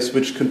Hilbert space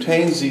which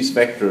contains these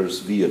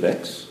vectors v of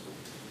x,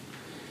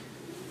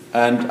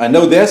 and I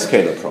know their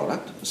scalar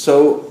product.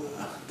 So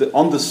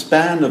on the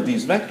span of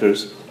these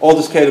vectors, all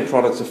the scalar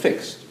products are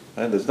fixed.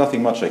 Right? There's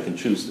nothing much I can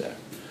choose there.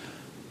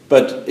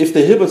 But if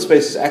the Hilbert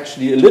space is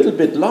actually a little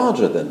bit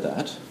larger than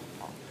that,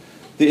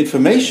 the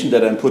information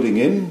that I'm putting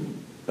in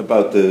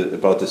about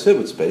this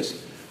Hilbert space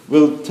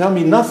will tell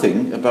me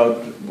nothing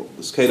about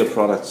the scalar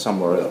product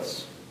somewhere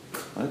else.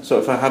 Right? So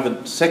if I have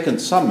a second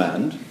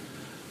summand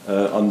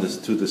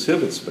to this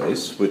Hilbert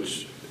space,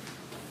 which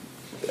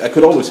I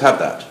could always have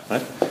that,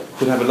 right?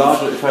 Could have a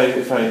larger if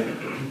I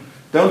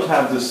don't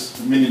have this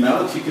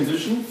minimality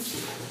condition.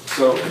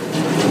 So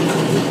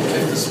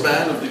if the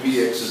span of the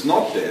Vx is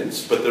not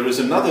dense, but there is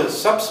another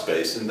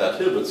subspace in that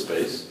Hilbert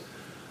space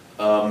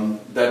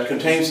that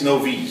contains no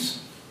V's,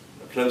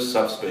 a closed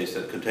subspace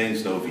that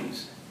contains no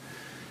V's,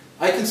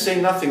 I can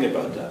say nothing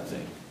about that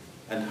thing.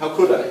 And how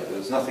could I?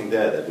 There's nothing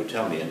there that would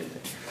tell me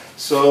anything.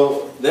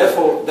 So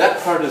therefore,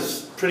 that part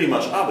is pretty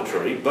much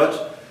arbitrary,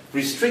 but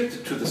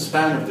restricted to the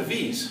span of the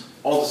V's,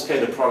 all the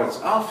scalar products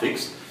are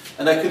fixed,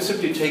 and I can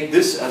simply take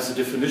this as a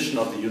definition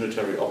of the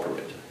unitary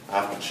operator.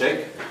 I have to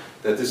check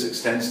that this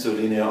extends to a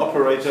linear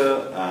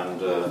operator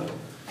and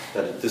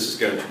that this is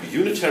going to be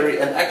unitary,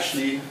 and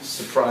actually,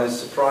 surprise,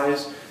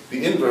 surprise,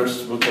 the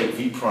inverse will take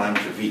v prime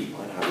to v,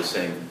 and have the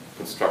same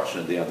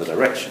construction in the other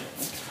direction.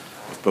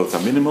 Both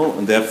are minimal,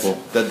 and therefore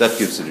that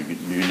gives it a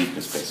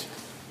uniqueness basically.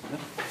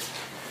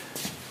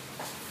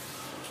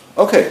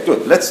 Okay,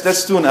 good.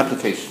 Let's do an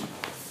application.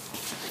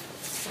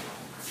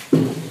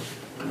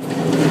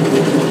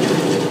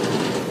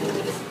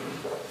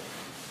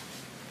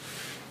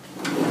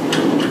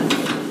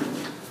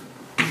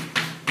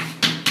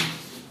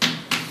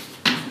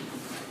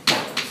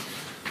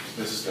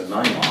 This is the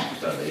Naimark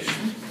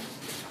dilation.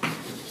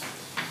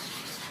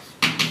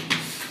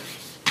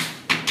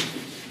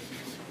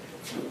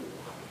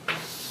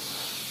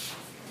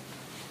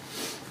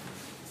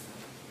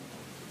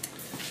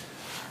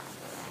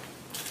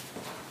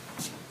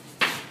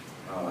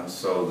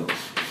 So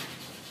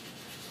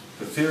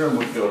the theorem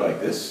would go like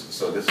this.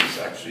 So this is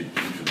actually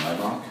due to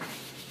Naimark.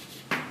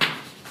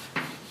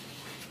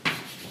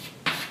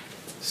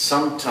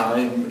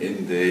 Sometime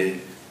in the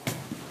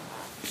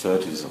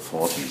 30s or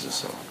 40s or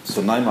so.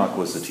 So Naimark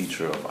was the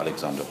teacher of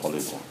Alexander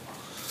Hollywood,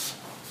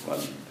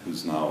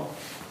 who's now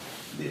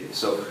dead.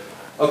 So,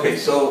 okay,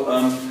 so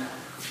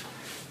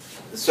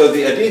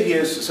the idea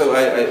here is,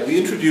 we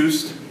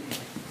introduced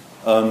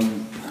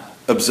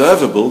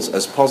observables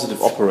as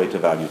positive operator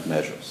valued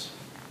measures.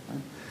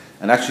 Right?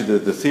 And actually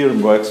the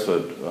theorem works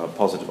for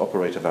positive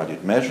operator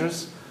valued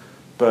measures,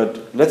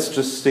 but let's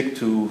just stick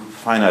to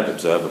finite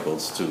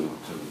observables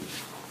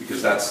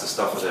because that's the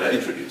stuff that I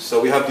introduced.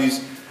 So we have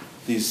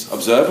these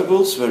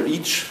observables where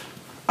each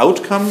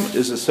outcome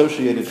is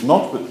associated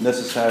not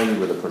necessarily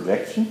with a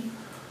projection,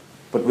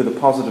 but with a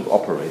positive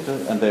operator,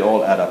 and they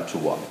all add up to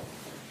 1.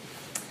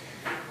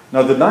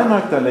 Now the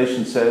Naimark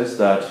dilation says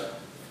that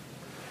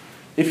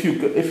if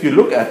you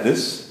look at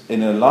this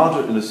in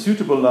a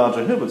suitable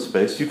larger Hilbert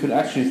space, you can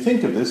actually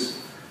think of this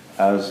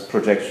as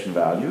projection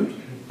valued.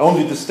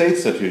 Only the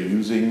states that you're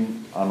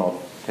using are not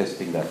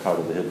testing that part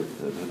of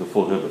the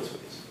full Hilbert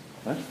space.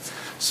 Right?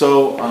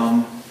 So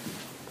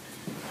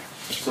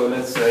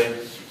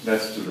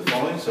let's do the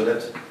following. So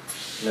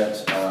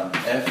let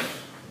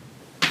F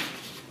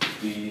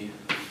be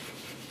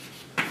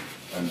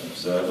an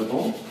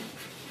observable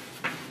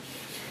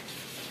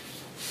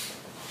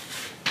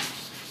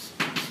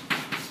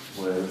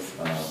with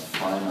a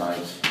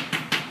finite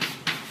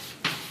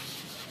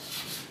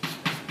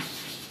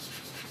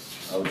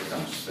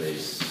outcome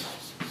space,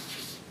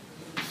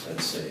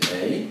 let's say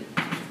A.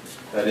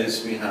 That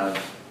is, we have,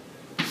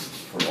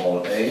 for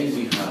all A,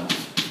 we have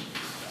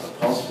a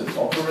positive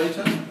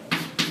operator,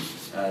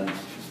 and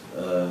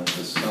the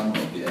sum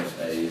of the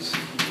FA's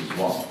is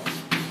 1.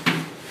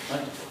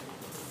 Right?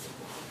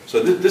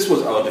 So this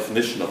was our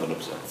definition of an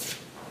observer.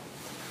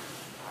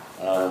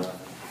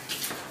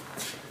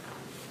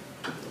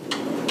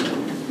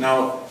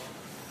 Now,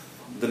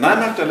 the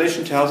Naimark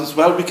dilation tells us,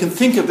 well, we can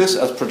think of this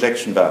as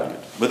projection valued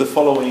with in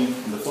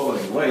the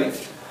following way.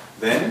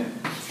 Then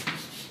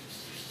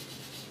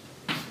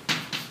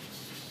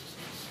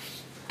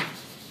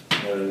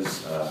there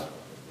is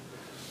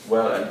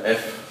an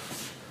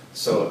F.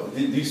 So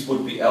these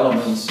would be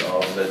elements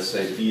of, let's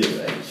say, B of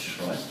H,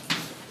 right?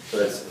 So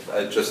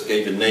I just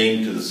gave a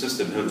name to the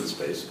system Hilbert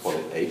space, call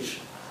it H.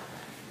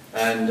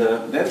 And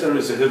then there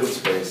is a Hilbert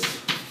space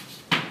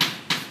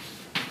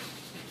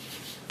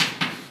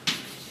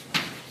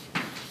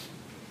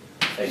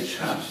H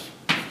hat.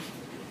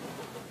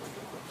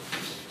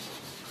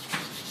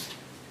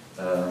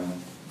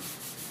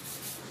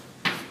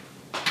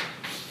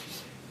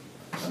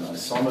 An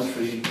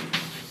isometry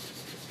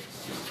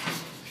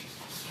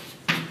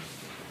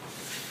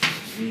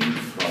V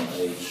from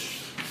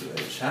H to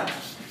H hat,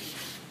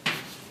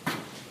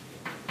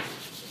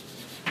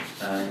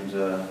 and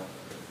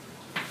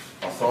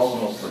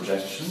orthogonal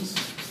projections.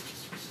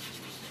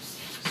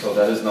 So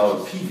that is now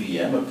a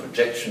PVM, a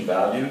projection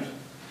valued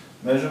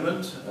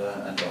measurement,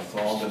 and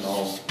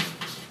orthogonal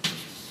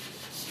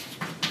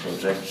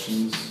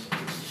projections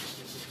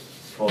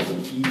for the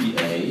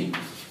EA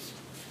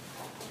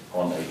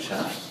on H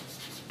hat.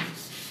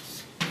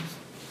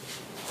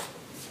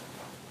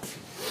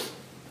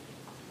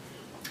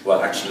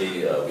 Well,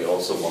 actually, we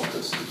also want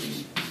this to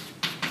be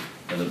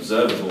an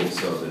observable,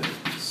 so the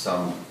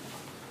sum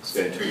is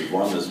going to be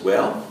 1 as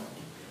well,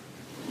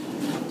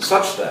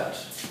 such that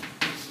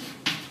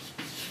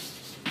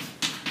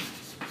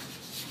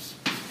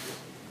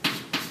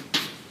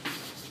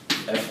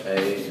FA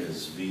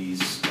is V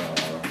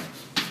star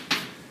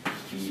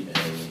EA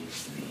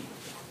V.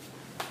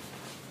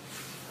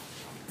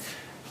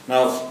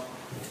 Now,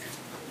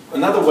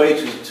 another way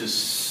to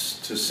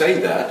say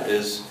that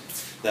is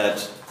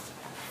that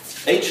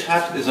H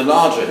hat is a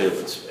larger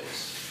Hilbert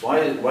space.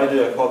 Why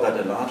do I call that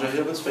a larger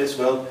Hilbert space?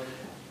 Well,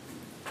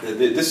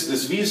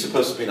 this V is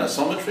supposed to be an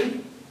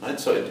isometry, right?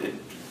 So it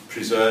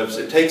preserves,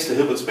 it takes the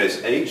Hilbert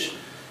space H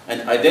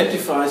and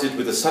identifies it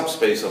with a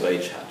subspace of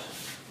H hat.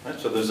 Right?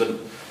 So there's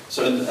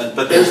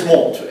but there's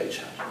more to H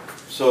hat.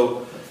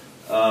 So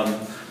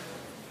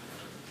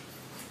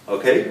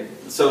okay,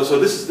 so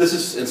this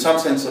is in some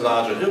sense a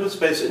larger Hilbert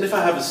space, and if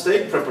I have a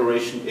state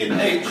preparation in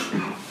H,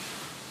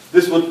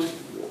 this would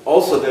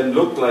also then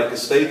look like a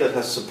state that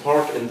has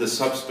support in the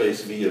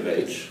subspace V of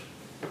H,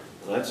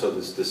 right? So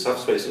this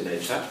subspace in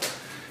H hat,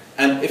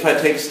 and if I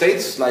take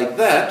states like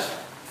that,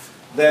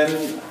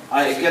 then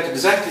I get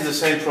exactly the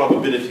same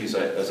probabilities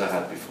as I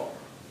had before.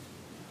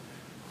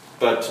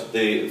 But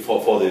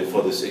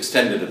for this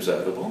extended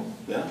observable,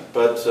 yeah.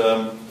 But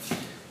so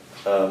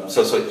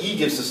E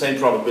gives the same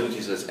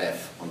probabilities as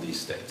F on these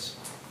states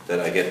that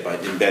I get by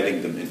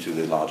embedding them into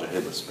the larger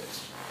Hilbert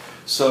space.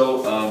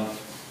 So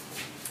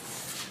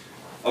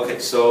okay,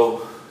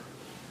 so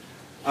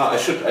I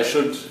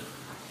should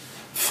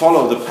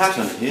follow the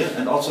pattern here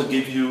and also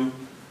give you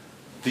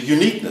the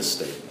uniqueness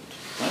statement.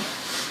 Right?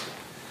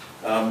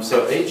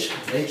 So H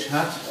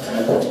hat,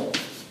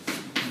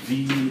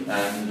 V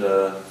and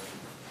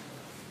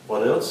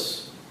what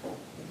else?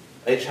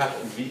 H hat,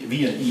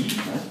 V and E,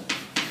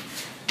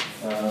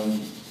 right?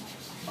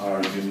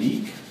 Are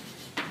unique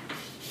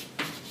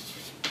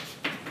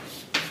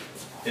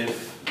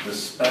if the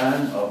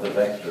span of the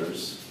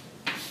vectors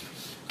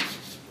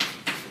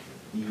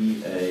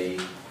EA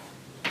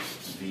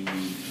V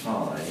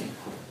phi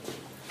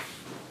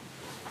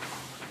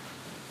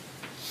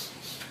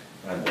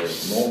and the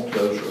norm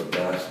closure of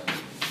that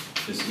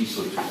is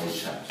equal to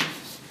H hat.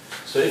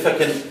 So if I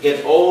can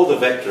get all the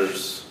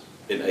vectors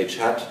in H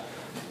hat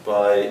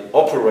by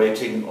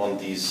operating on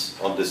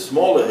this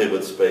smaller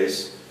Hilbert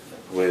space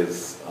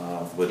with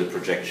the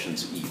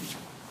projections E,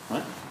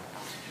 right?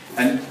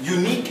 And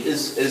unique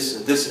is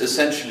this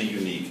essentially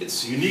unique.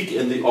 It's unique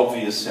in the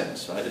obvious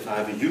sense, right? If I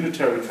have a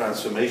unitary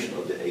transformation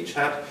of the H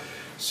hat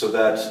so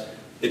that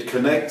it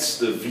connects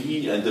the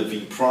V and the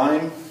V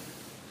prime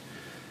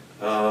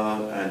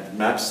and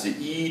maps the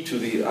E to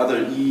the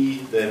other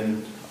E,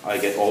 then I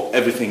get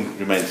everything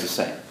remains the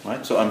same,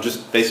 right? So I'm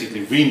just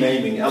basically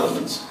renaming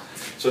elements.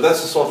 So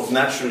that's a sort of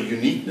natural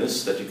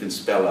uniqueness that you can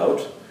spell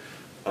out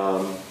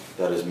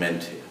that is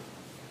meant here.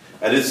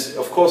 And it's,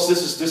 of course,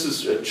 this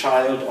is a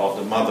child of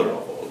the mother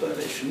of all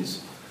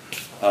dilations,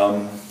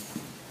 and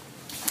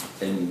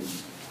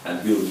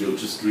we'll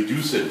just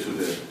reduce it to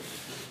the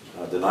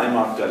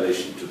Naimark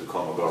dilation to the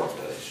kolmogorov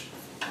dilation.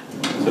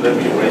 So let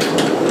me erase it.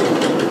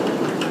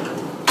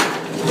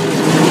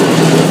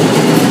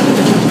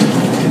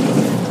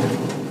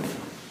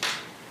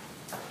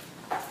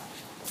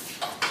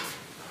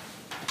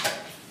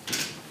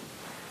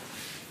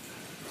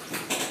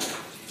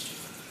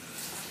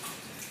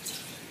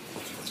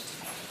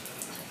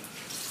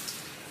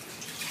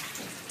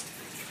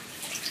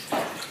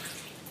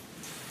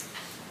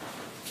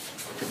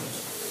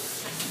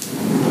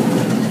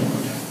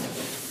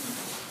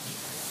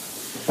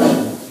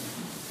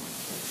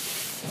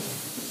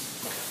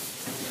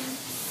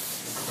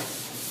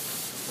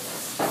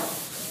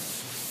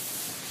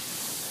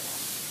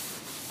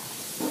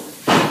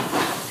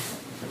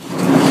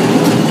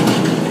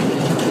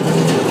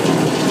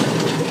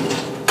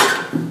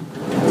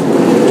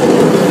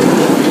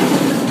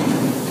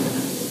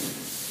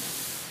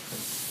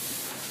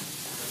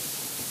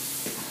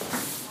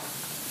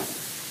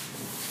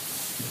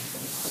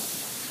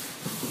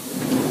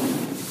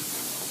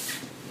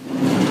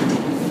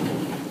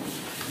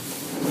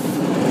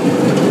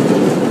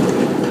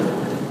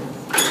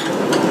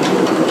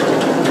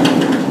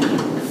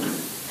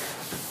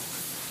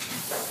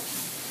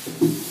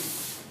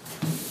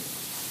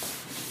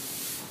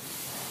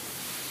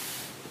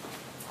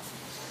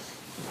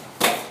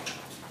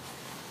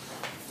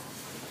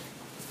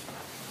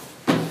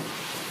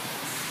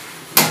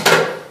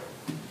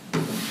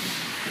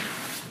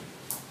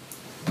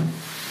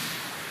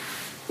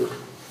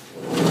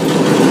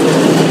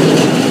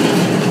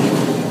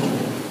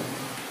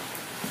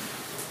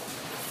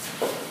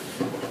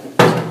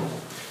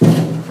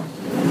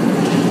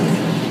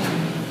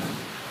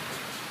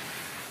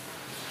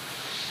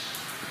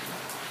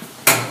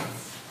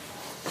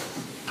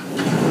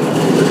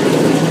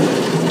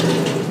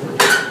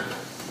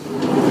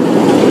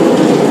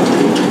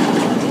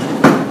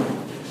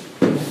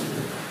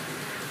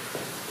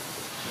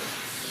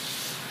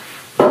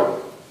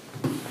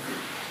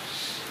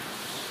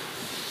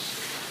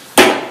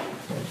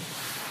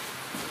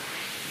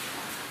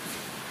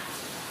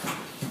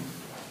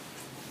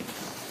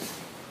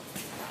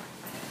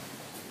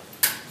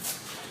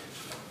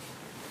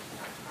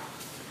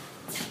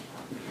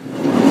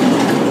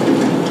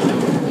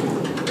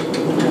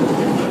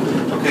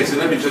 so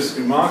let me just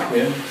remark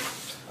here.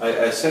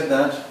 I said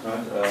that,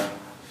 right?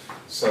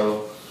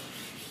 So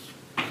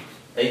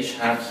H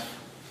hat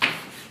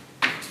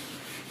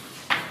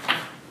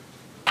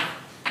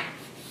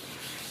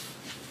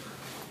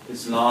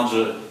is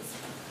larger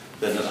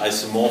than an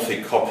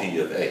isomorphic copy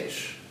of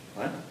H,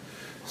 right?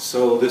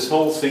 So this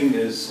whole thing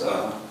is,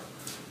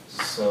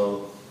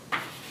 so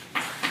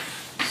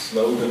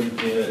slogan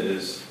here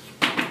is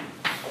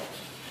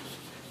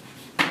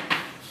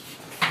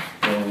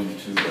going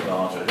to the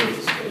larger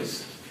Hilbert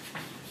space.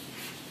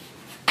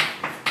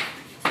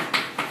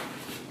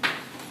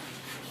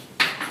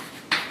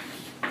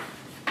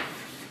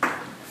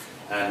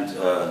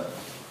 And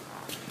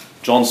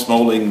John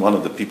Smoling, one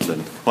of the people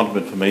in quantum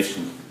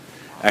information,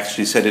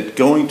 actually said it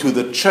going to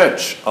the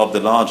church of the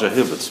larger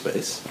Hilbert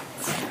space.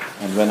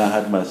 And when I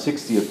had my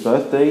 60th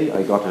birthday,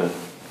 I got a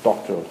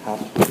doctorate hat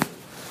with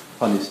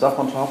funny stuff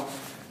on top.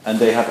 And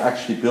they had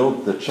actually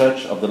built the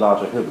church of the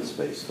larger Hilbert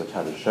space, which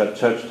had a church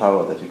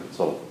tower that you could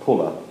sort of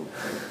pull up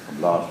and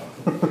large.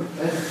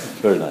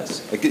 Very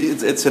nice.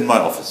 It's in my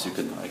office. I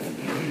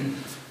can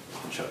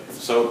show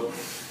you.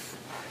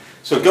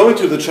 So going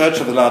to the church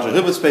of the larger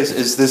Hilbert space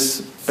is this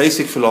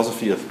basic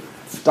philosophy of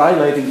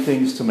dilating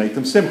things to make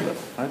them simpler.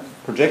 Right?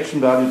 Projection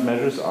valued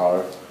measures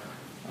are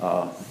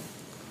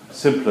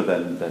simpler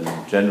than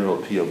general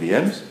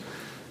POVMs.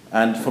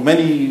 And for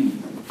many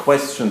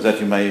questions that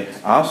you may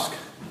ask,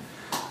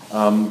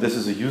 this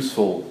is a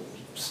useful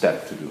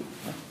step to do.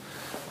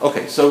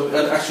 Okay, so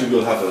actually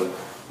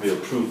we'll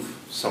prove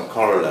some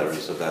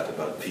corollaries of that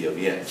about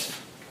POVMs.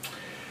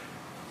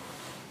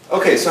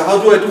 Okay, so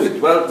how do I do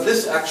it? Well,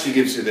 this actually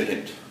gives you the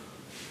hint.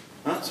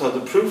 So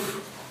the proof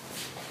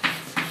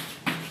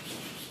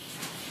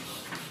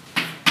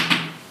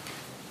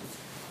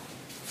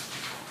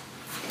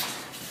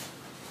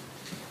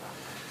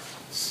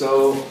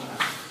so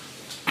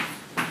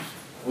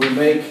we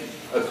make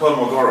a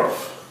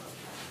kolmogorov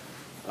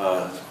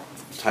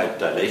type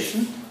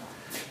dilation,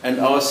 and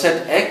our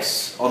set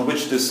X on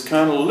which this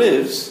kernel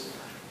lives,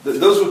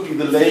 those would be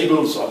the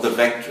labels of the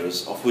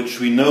vectors of which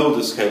we know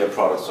the scalar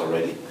products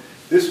already.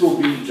 This will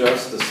be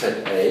just the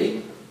set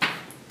A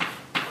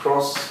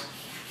across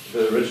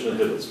the original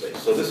Hilbert space.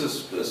 So this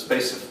is a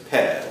space of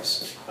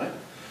pairs, right?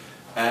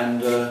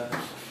 And the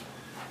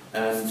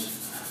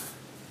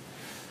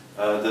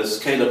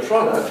scalar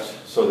product,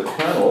 so the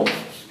kernel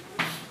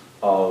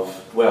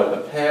of, well,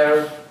 a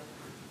pair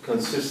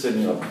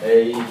consisting of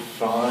A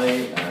phi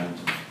and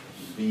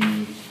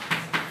B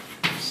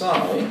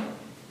psi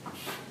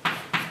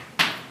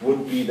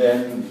would be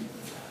then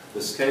the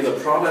scalar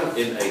product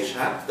in H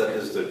hat, that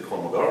is the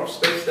Kolmogorov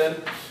space then,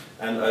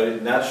 and I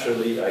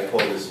call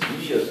this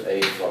V of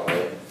A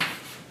phi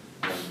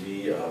and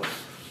V of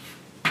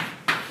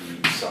B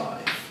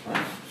psi.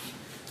 Right?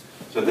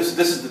 So this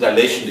is the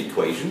dilation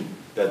equation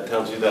that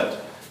tells you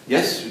that,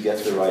 yes, you get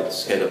the right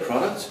scalar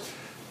product,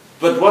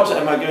 but what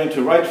am I going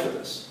to write for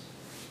this?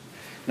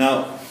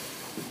 Now,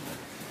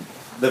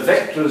 the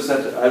vectors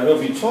that I will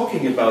be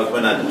talking about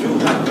when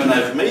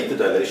I've made the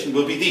dilation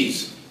will be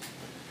these.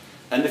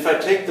 And if I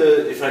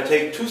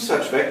take two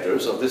such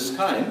vectors of this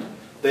kind,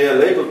 they are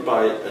labeled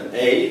by an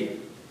A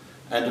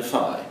and a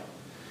phi.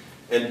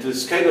 And the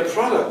scalar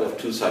product of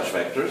two such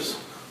vectors,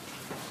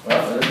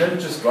 well, let me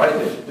just write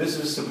it. This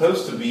is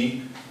supposed to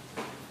be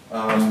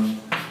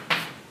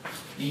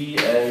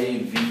EA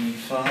V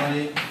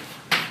phi,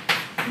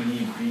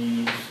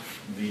 EB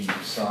V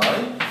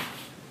psi.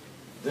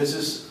 This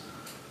is,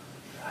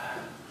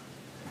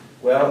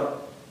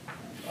 well,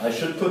 I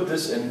should put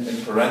this in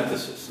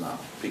parentheses now,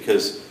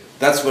 because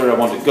that's where I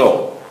want to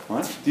go.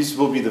 Right? These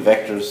will be the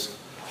vectors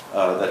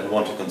that we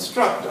want to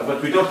construct,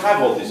 but we don't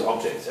have all these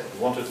objects yet. We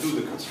want to do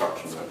the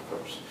construction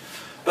first.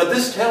 But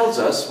this tells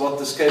us what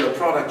the scalar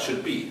product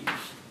should be.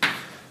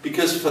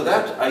 Because for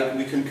that,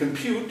 we can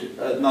compute,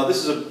 now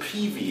this is a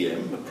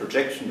PVM, a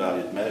projection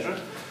valued measure.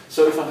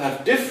 So if I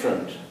have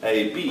different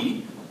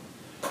AB,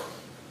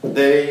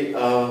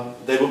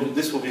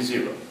 this will be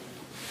 0.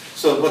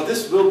 So what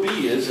this will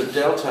be is a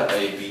delta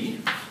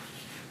AB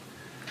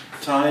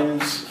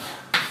times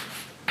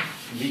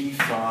V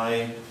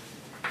phi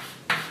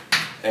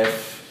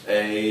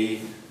FA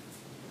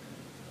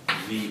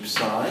V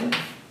psi,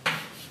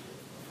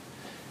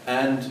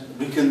 and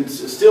we can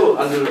still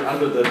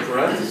under the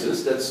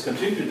parenthesis, let's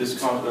continue this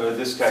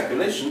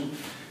calculation.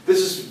 This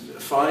is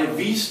phi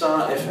V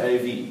star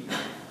FAV.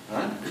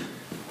 Right?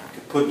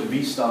 Put the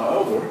V star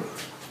over,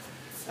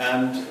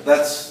 and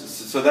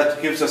that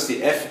gives us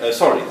the F.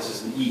 Sorry, this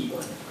is an E.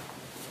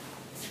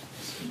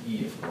 This is an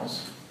E, of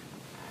course.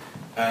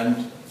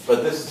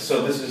 But this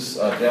is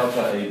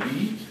delta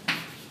AB.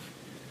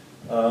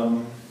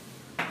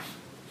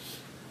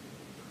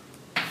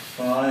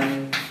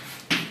 Phi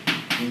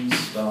V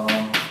star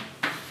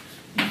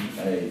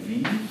EAV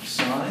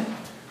psi.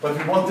 But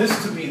we want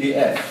this to be the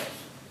F.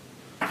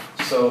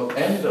 So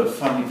end of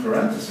funny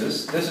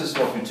parenthesis, this is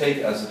what we take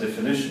as a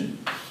definition.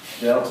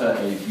 Delta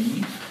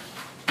AB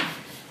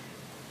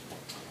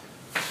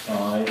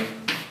phi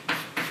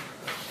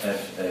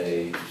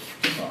FA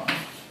phi.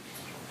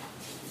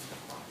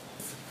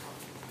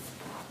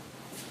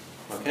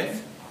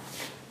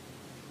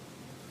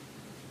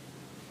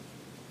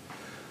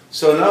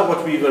 So now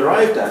what we've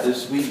arrived at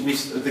is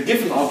the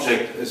given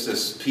object is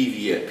this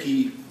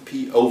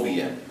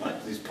POVM,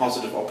 right? These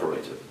positive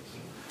operators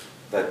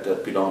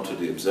that belong to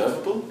the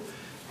observable.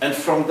 And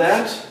from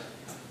that,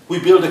 we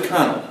build a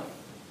kernel.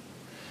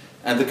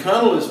 And the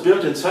kernel is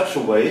built in such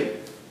a way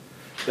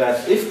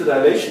that if the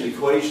dilation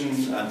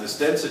equation and this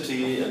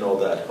density and all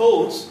that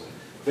holds,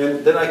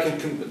 then I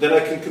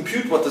can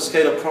compute what the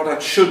scalar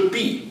product should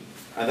be.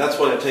 And that's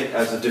what I take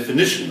as a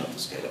definition of the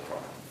scalar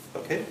product.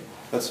 Okay?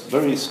 That's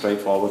very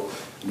straightforward.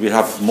 We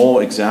have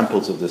more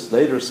examples of this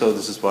later, so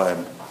this is why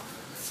I'm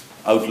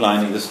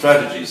outlining the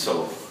strategy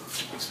so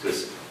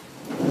explicitly.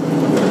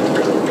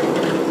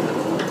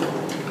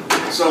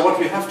 So what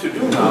we have to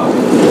do now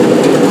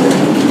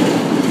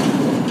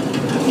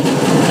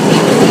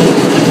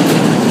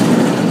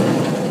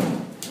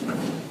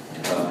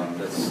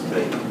let's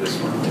take this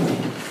one.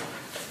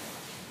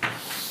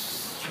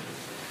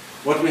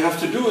 What we have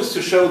to do is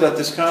to show that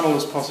this kernel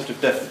is positive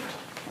definite.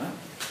 Right?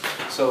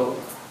 So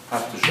I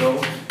have to show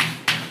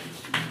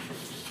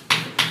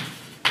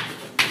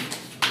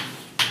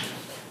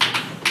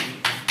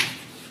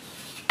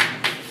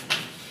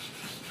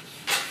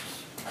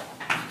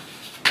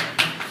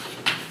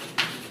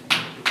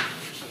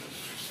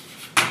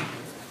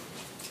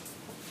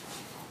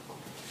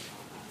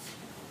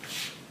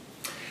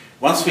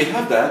once we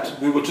have that,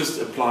 we will just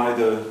apply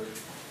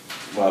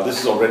this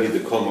is already the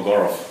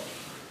Kolmogorov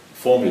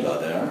formula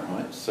there,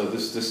 right? So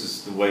this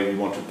is the way we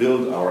want to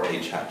build our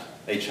H hat.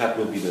 H hat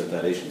will be the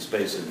dilation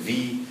space, and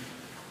V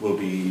will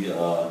be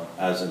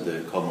as in the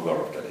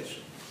Kolmogorov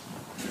dilation.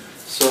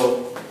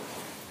 So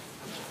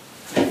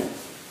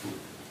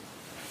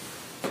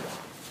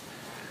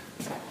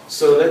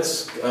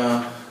let's.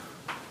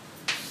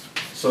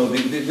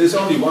 There's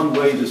only one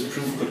way this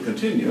proof could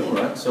continue,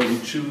 right? So we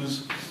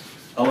choose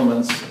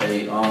elements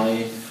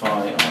AI, phi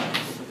I.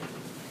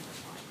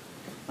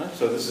 Right?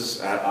 So this is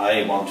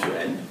I 1 to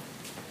n.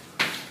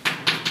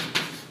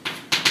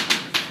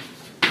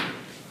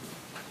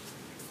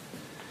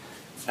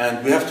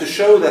 And we have to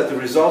show that the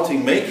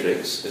resulting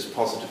matrix is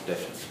positive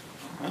definite.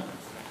 Right?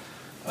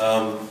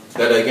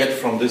 That I get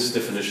from this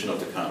definition of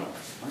the kernel.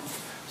 Right?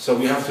 So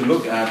we have to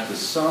look at the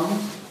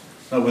sum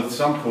with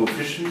some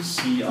coefficients,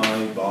 Ci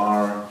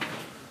bar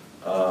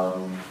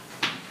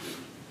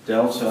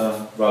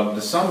delta, well,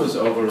 the sum is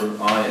over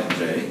I and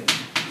j.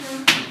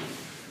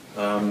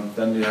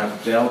 Then you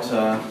have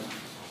delta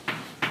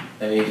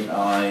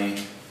AI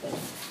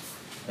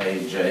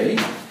AJ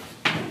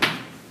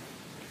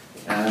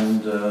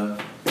and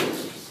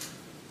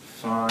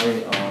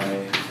phi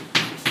I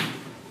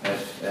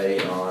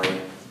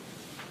FAI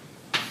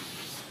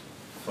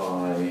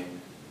phi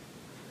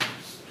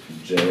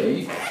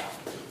j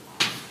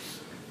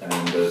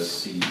and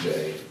CJ.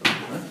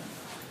 Right?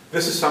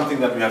 This is something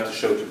that we have to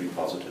show to be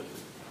positive.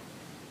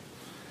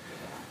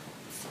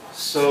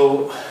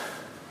 So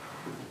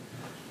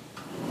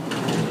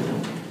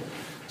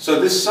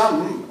this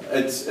sum,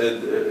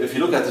 if you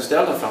look at this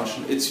delta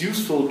function, it's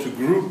useful to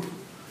group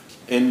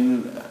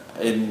in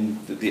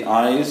the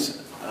i's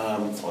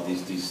or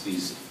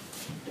these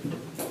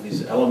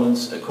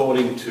elements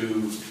according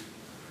to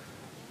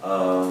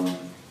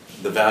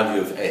the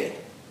value of a,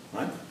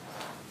 right?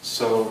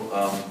 So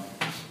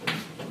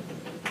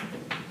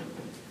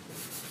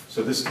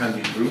this can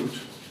be grouped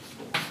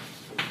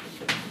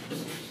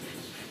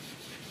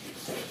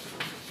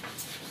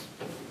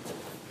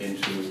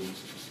into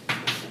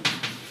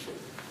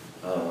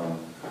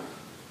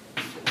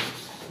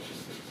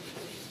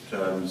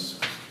terms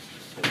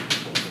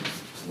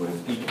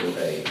with equal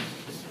a.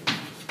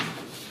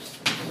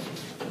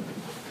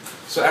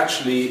 So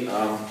actually,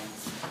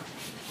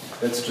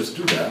 let's just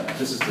do that.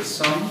 This is the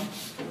sum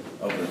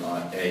of an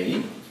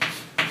a,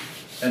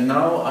 and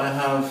now I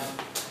have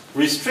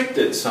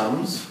restricted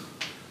sums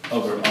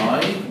over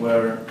I,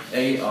 where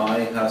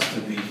AI has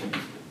to be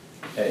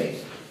A.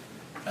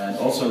 And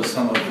also the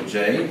sum over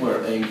J,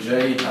 where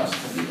AJ has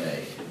to be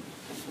A.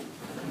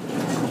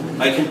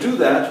 I can do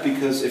that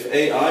because if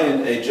AI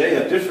and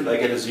AJ are different, I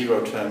get a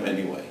zero term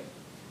anyway.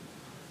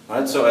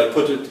 Right? So I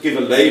give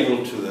a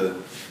label to the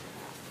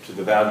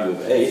value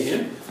of A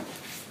here.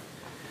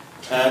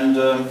 And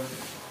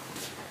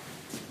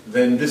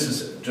then this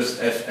is just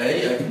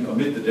FA. I can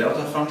omit the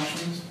delta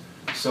functions.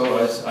 So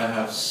I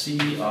have Ci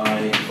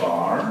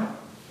bar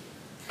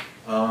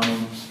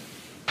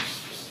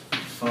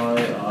phi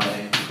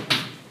I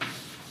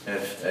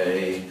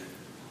FA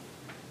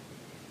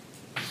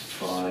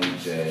phi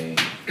j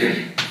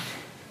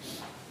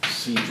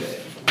CJ.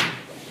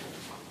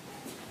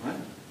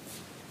 Right?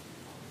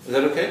 Is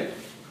that okay?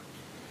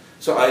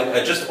 So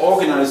I just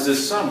organize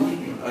this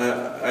sum.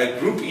 I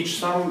group each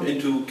sum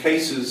into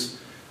cases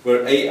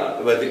where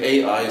the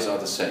AI's are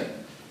the same.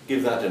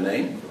 Give that a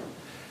name.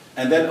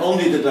 And then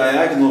only the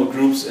diagonal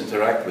groups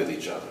interact with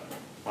each other.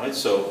 Right?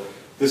 So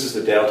this is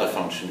the delta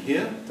function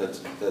here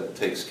that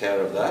takes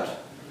care of that.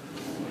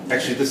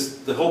 Actually,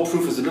 the whole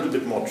proof is a little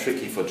bit more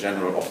tricky for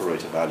general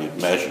operator valued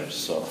measures.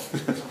 So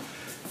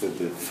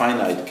the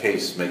finite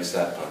case makes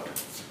that part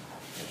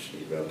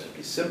actually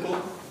relatively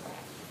simple.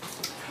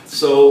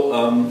 So,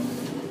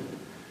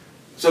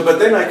 but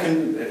then I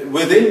can,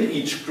 within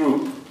each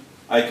group,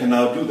 I can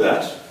now do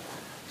that.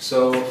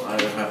 So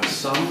I have a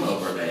sum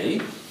over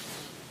A,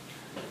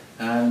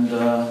 and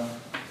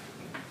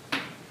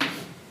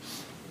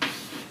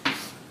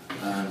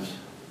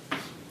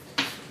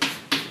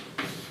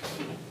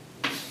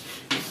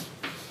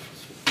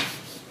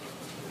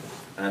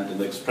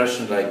an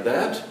expression like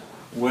that,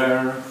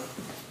 where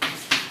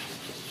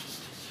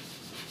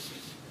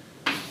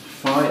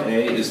phi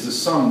A is the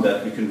sum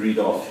that we can read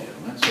off here.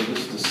 Right? So this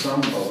is the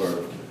sum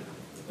over,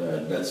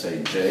 let's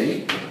say,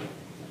 J,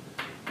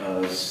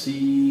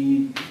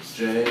 C,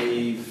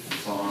 J,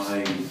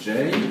 phi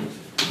J,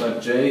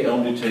 but J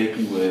only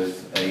taken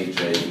with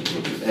AJ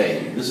equal to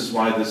A. This is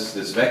why this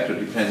vector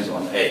depends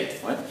on A.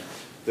 Right?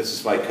 This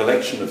is my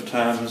collection of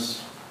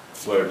terms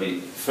where the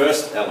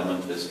first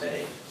element is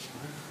A.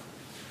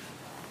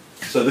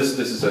 So this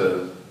is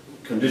a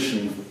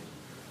condition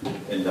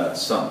in that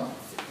sum.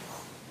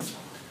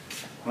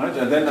 Right?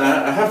 And then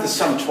I have the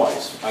sum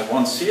twice.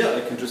 Once here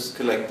I can just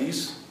collect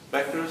these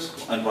vectors,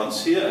 and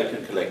once here I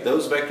can collect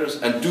those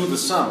vectors and do the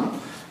sum,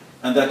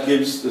 and that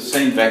gives the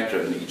same vector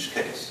in each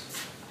case.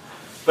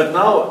 But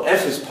now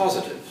f is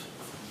positive.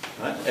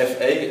 Right?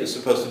 Fa is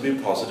supposed to be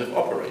a positive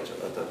operator.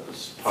 That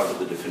was part of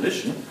the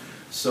definition.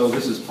 So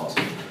this is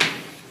positive.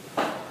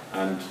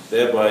 And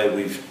thereby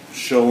we've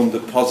shown the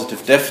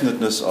positive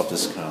definiteness of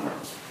this kernel.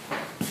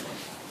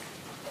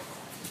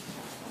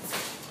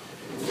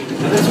 And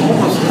that's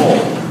almost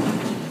all.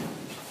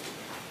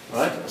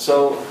 Right?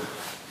 So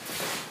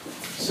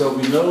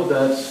we know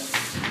that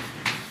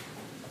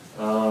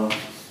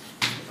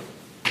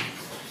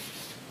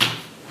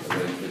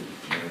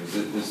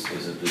this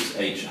is this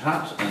h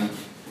hat, and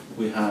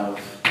we have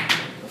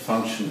a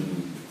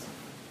function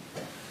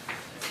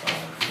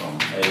from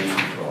A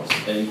cross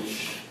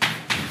H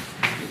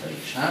to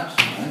H hat,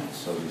 right?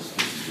 So this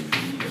is the V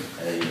of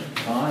A and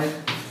phi,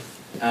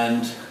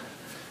 and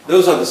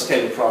those are the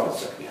scalar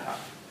products that we have.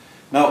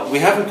 Now, we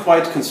haven't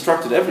quite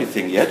constructed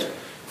everything yet.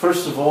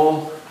 First of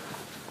all,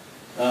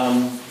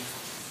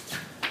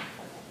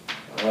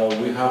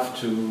 we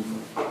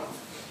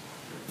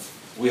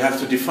have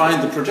to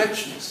define the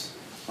projections,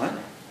 right?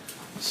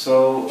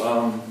 So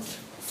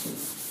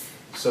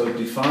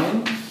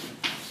define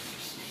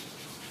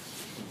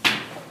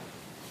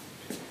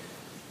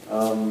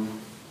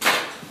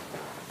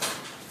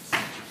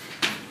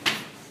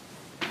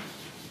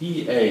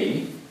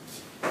EA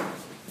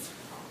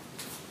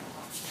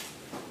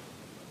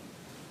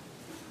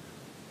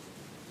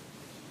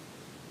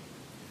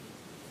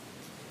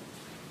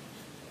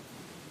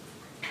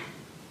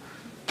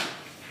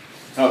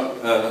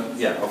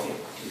okay.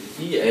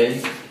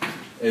 EA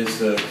is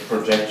the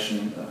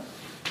projection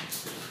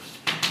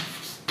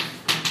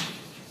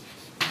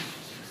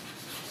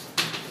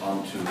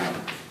onto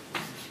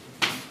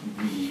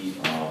V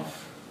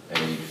of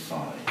A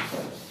phi.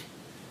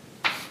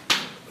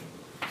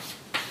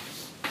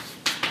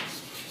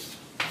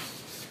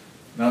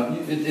 Now,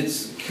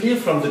 it's clear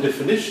from the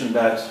definition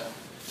that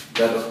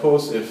of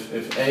course,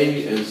 if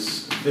A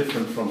is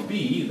different from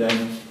B,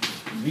 then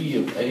V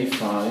of A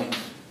phi,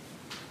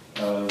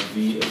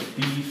 V of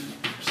B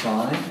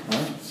psi,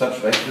 right?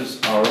 Such vectors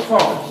are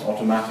orthogonal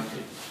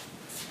automatically,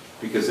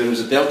 because there is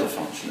a delta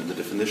function in the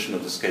definition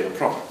of the scalar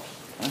product.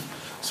 Right?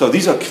 So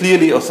these are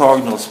clearly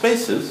orthogonal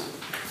spaces,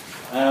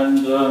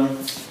 and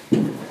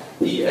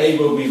EA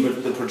will be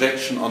with the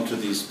projection onto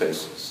these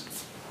spaces.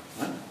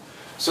 Right?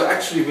 So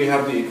actually we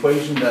have the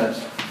equation that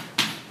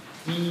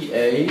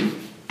EA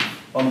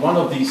on one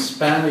of these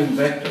spanning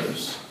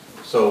vectors,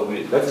 so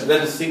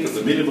let us think of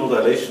the minimal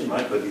dilation,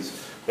 right, where these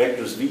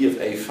vectors V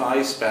of A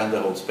phi span the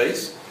whole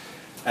space,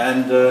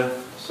 and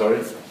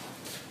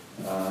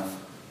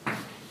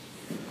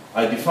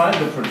I define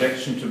the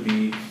projection to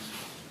be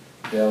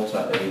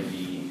delta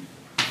AB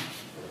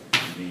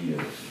V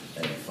of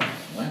A phi,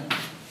 right?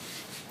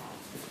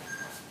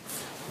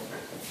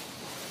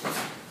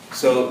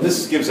 So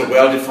this gives a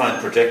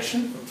well-defined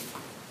projection.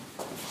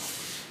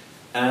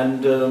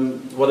 And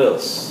what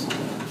else?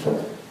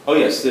 Oh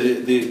yes,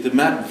 the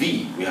map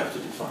V we have to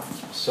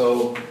define.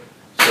 So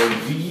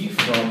V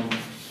from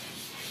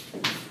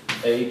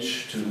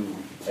H to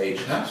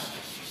H hat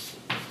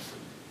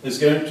is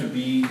going to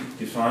be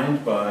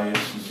defined by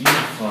V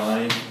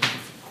phi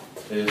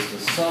is the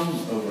sum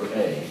over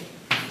A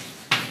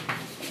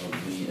of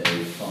V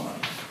A phi.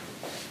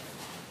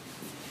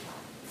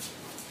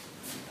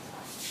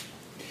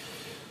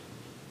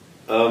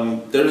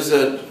 There is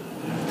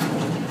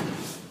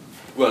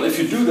well, if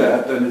you do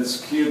that, then it's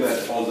clear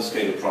that all the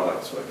scalar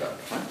products work out,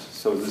 right?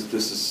 So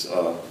this is,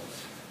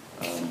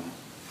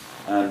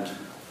 and,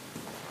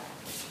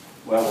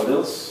 well, what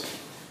else?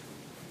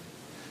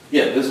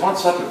 Yeah, there's one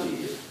subtlety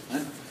here.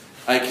 Right?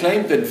 I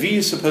claimed that V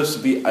is supposed to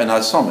be an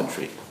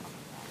isometry.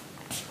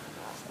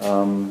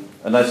 An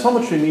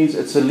isometry means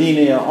it's a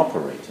linear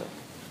operator.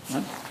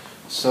 Right?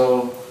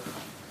 So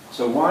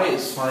why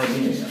is phi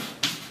linear?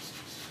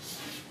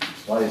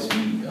 Why is V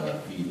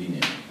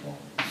linear? Well,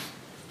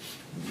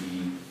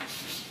 V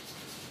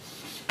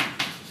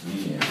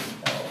linear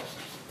of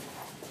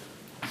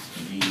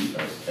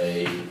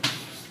a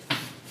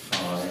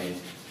phi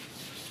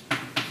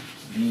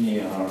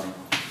linear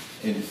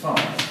in phi.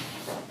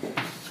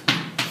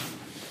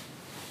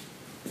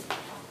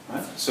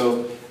 Right?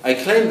 So I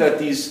claim that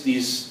these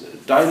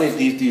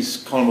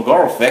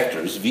kolmogorov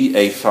vectors,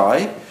 VA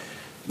phi,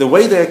 the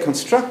way they are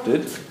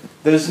constructed,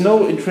 there's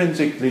no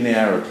intrinsic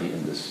linearity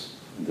in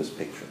this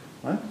picture.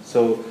 Right?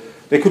 So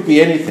they could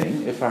be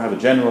anything. If I have a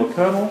general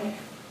kernel,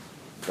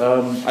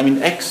 I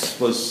mean X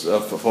was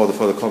for the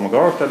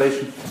kolmogorov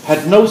dilation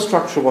had no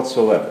structure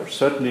whatsoever.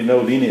 Certainly no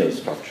linear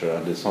structure,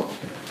 and it's not.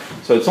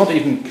 So it's not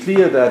even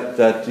clear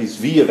that these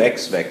V of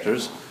X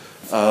vectors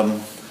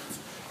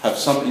have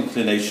some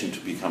inclination to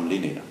become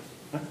linear.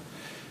 Right?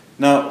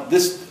 Now,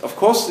 this, of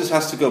course, this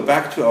has to go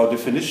back to our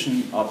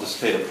definition of the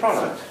scalar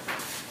product,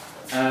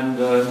 and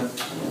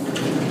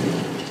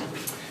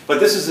but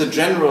this is a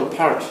general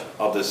part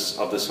of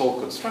this whole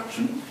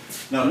construction.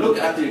 Now, look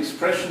at the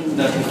expression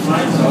that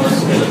defines our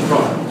scalar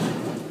product.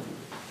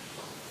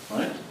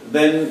 Right?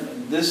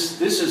 Then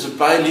this is a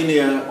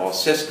bilinear or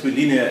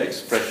sesquilinear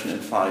expression in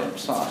phi and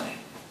psi.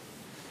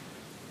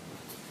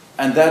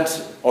 And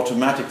that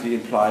automatically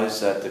implies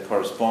that the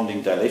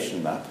corresponding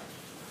dilation map,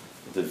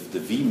 the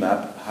V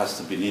map, has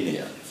to be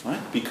linear,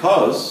 right?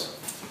 Because,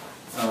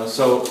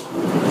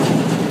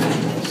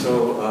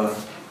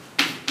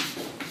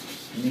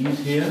 need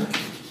here,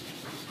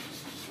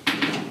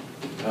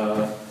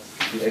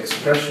 the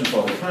expression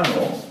for the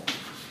kernel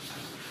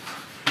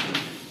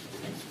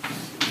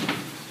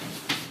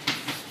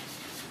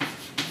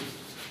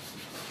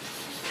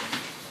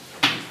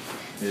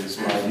is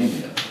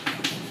bilinear.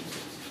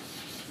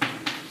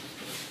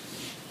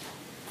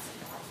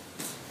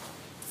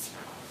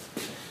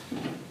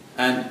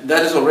 And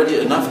that is already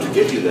enough to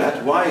give you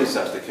that. Why is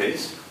that the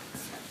case?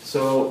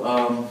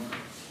 So,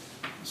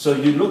 so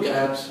you look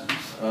at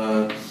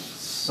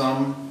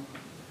some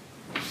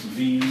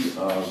V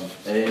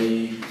of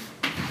A.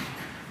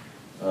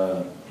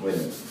 Wait a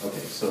minute.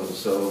 Okay.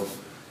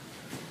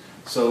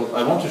 So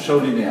I want to show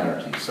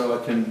linearity. So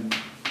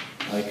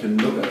I can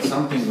look at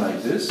something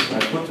like this. I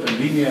put a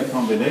linear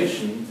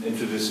combination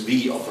into this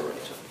V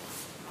operator.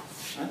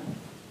 Right?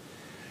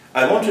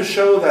 I want to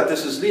show that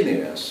this is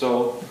linear.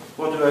 So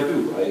what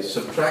do? I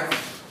subtract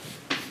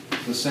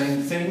the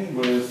same thing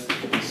with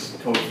these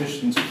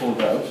coefficients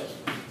pulled out.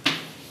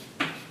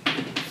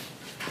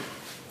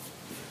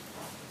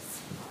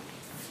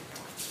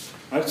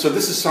 Right, so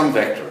this is some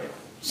vector,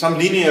 some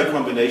linear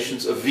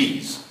combinations of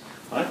V's.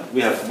 Right?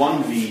 We have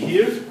one V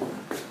here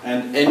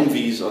and n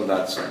V's on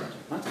that side.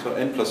 Right? So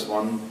n plus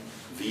 1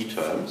 V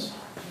terms.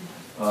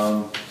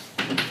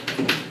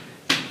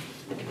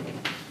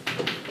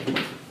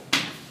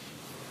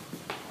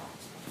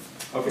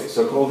 Okay,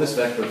 so call this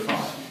vector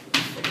phi.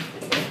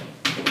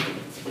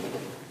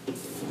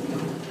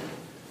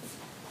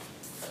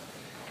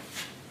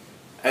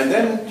 And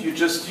then you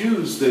just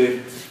use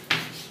the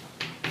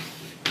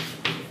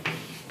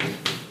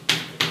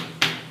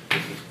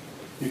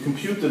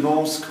compute the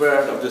norm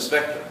squared of this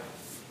vector.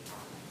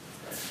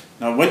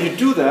 Now when you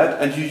do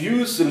that and you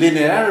use the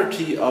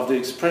linearity of the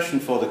expression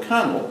for the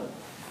kernel,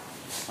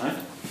 right,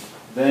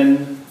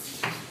 then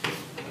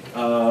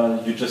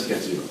you just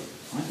get 0.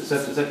 Right? Is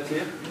that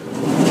clear?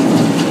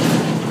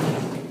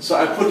 So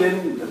I put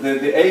in,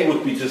 the A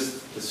would be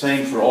just the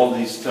same for all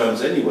these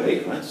terms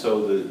anyway, right?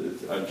 So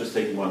I'm just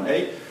taking one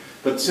A.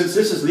 But since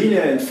this is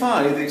linear in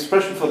phi, the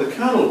expression for the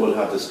kernel will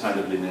have this kind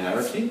of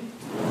linearity.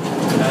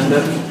 And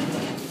then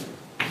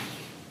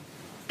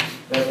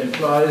that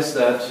implies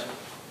that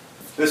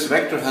this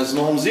vector has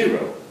norm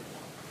 0,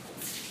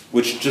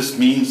 which just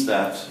means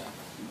that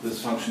this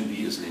function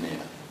B is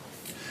linear.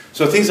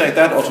 So things like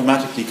that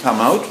automatically come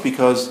out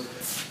because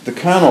the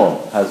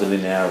kernel has a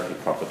linearity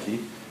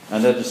property,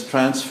 and that is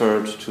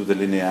transferred to the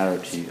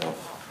linearity of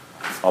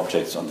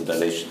objects on the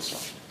dilation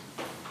side.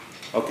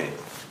 Okay.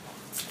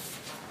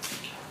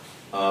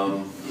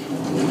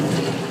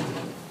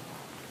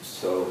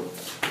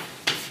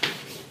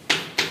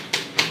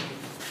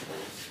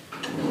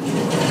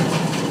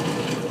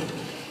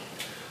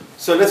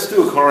 So let's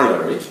do a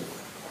corollary.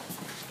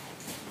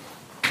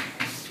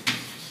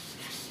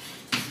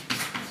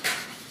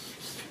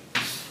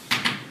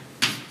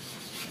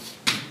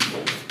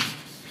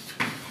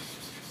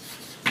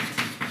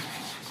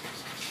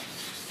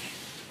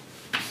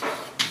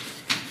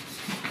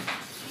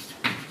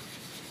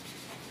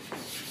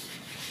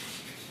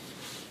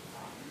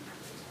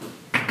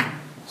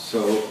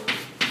 So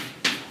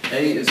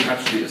A is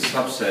actually a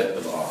subset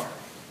of R.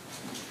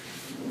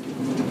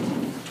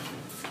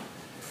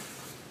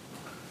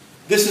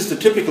 This is the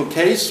typical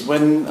case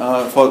when,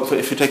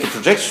 if you take a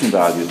projection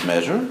valued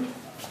measure,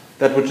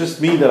 that would just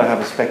mean that I have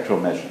a spectral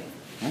measure.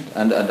 Right?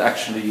 And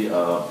actually,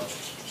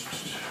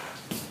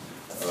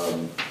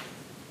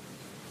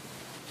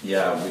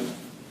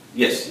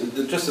 yes,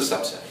 just a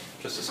subset.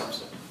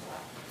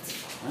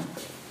 Right?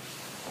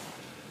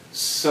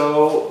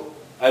 So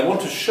I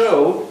want to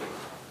show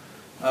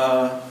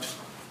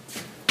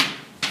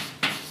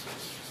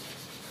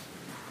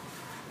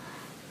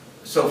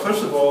so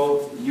first of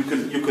all, you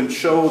can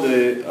show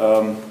the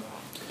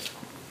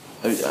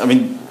I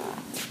mean,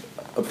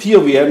 a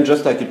POVM,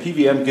 just like a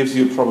PVM, gives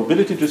you a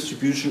probability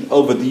distribution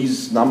over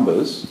these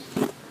numbers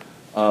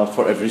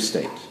for every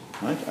state,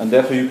 right? And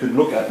therefore you could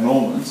look at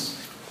moments.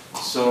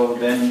 So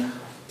then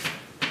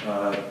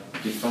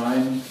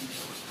define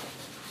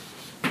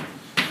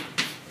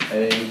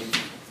a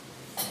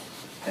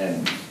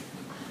n.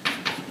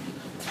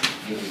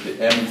 This is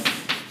the nth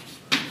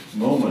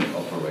moment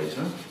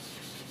operator.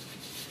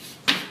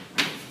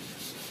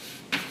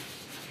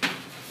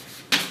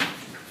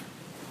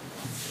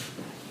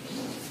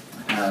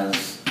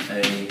 As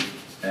a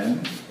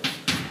n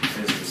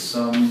is the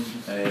sum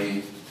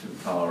a to the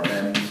power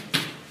n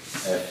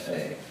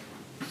fa.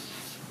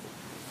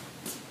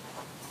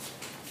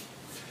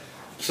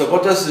 So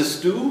what does this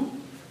do?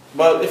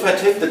 Well, if I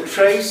take the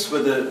trace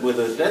with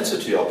a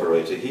density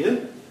operator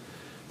here,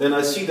 then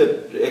I see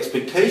that the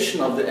expectation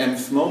of the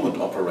nth moment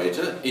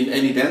operator in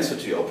any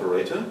density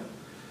operator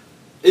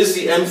is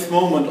the nth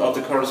moment of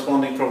the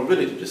corresponding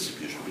probability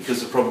distribution, because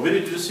the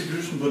probability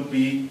distribution would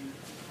be,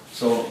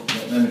 so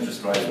let me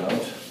just write it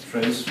out,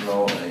 trace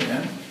rho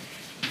an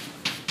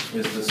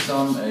is the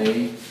sum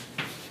a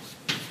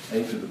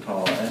to the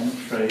power n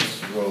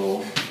trace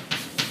rho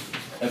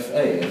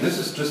fa, and this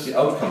is just the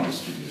outcome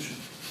distribution.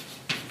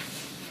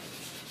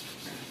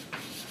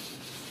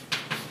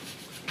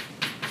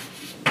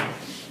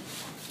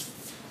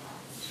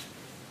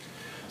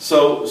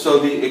 So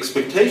the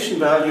expectation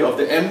value of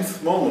the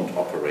nth moment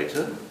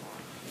operator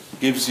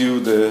gives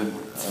you the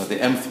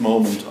nth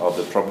moment of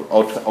the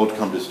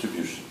outcome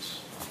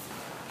distributions.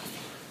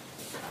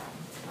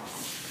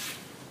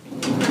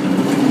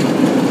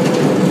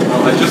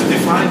 Now I just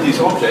defined these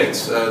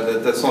objects.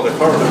 That's not a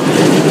corollary.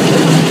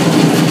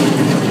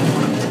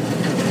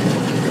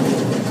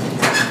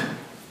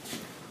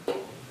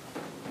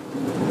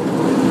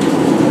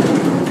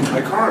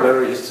 My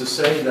corollary is to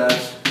say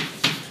that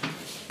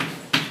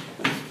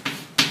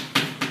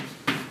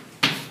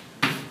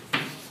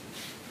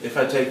if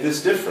I take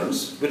this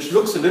difference, which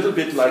looks a little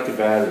bit like a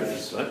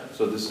variance, right?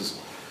 So this is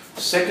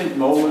second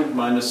moment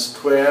minus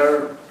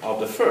square of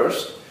the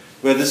first,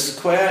 where the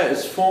square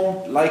is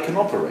formed like an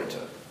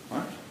operator,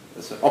 right?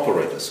 It's an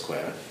operator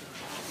square.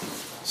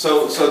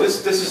 So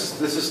this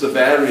is the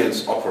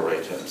variance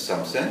operator in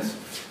some sense.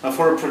 Now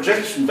for a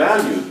projection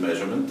valued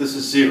measurement, this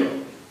is 0.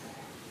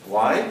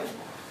 Why?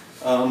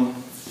 Well,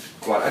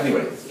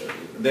 anyway,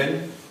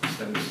 then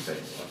let me say,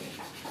 okay.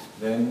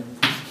 Then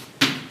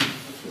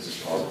this is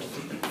positive.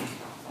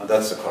 And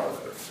that's the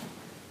corollary.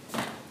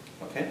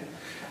 Okay?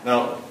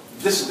 Now,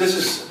 this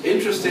is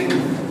interesting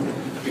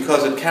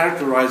because it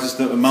characterizes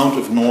the amount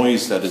of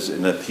noise that is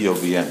in a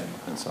POVM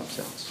in some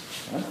sense.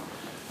 Right?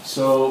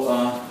 So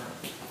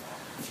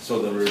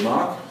the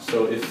remark,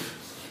 so if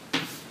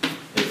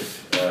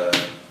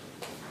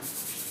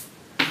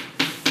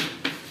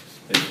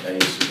a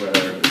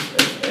squared is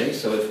fa,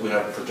 so if we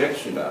have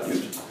projection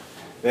valued,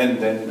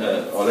 then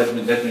or let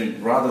me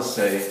rather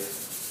say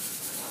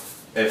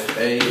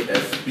fa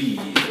fb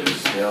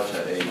is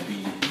delta ab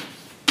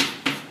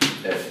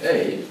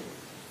fa,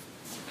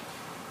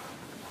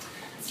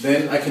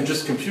 then I can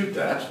just compute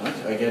that,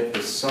 right? I get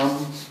the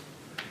sum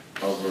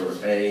over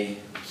a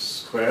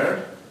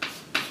squared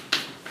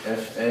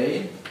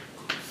fa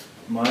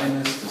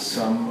minus the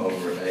sum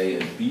over a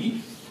and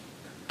b,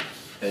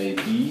 ab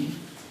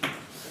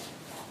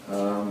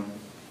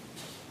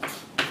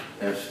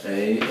fa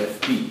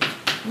fb.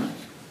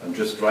 I'm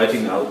just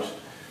writing out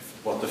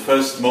what the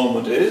first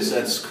moment is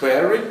and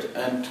square it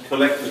and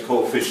collect the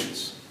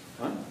coefficients.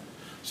 Right?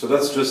 So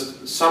that's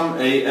just sum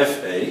A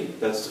FA,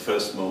 that's the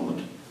first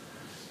moment,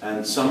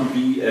 and sum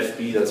B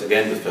FB, that's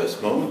again the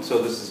first moment.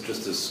 So this is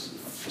just a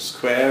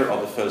square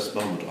of the first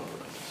moment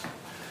operators.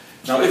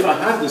 Now if I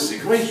have this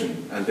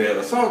equation and they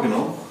are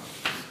orthogonal,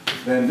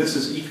 then this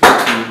is equal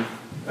to,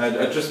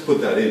 I just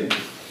put that in,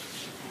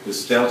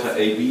 this delta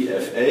AB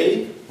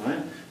FA,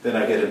 right? Then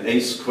I get an A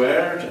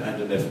squared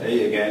and an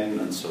FA again,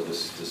 and so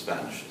this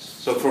vanishes.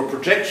 So for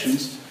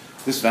projections,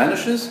 this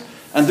vanishes,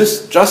 and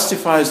this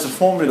justifies the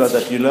formula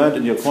that you learned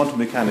in your quantum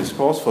mechanics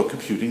course for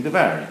computing the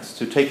variance,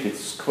 to take the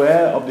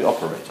square of the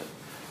operator.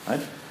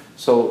 Right?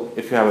 So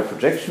if you have a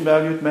projection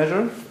valued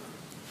measure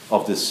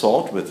of this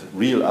sort with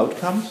real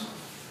outcomes,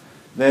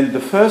 then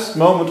the first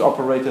moment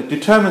operator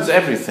determines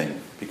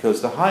everything, because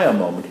the higher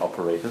moment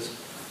operators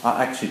are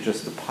actually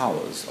just the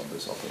powers of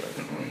this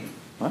operator.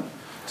 Right?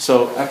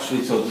 So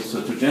actually, so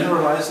to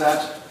generalize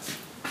that,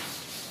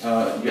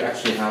 you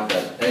actually have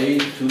that a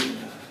to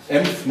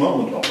mth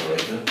moment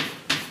operator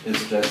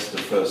is just the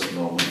first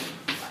moment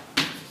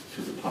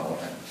to the power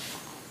n.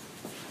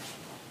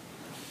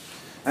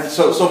 And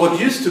so what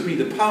used to be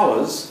the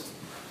powers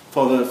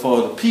for the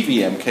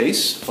PVM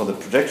case, for the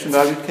projection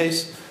valued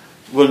case,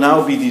 will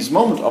now be these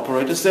moment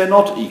operators. They're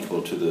not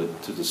equal to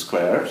the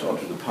squares or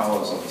to the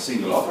powers of a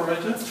single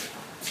operator,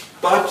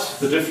 but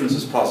the difference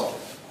is positive.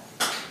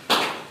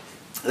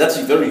 That's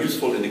a very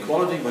useful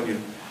inequality when you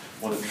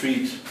want to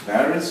treat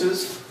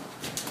variances.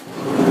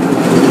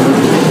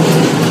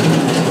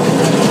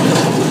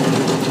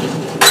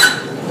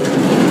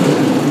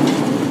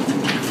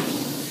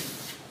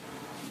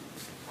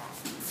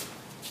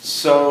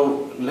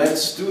 So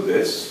let's do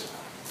this.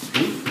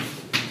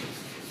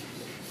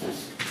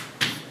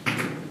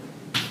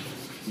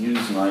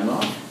 Use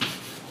Naimark.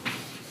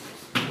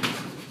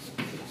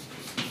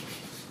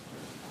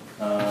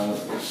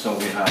 So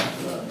we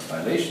have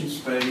dilation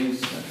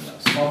space, and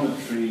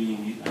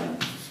isometry, and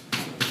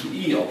the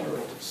E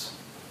operators.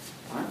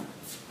 Right?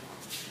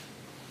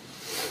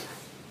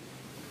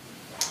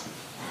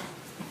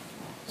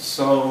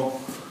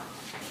 So,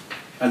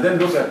 and then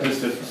look at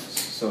this difference.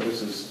 So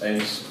this is A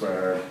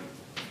squared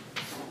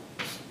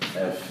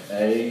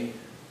FA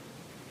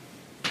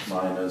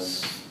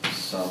minus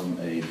sum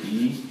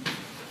AB.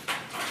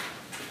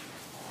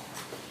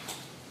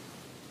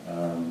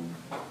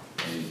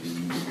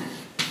 AB,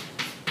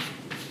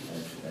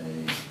 FA,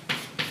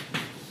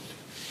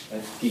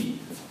 FP.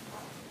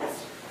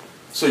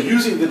 So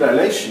using the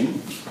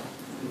dilation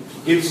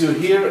gives you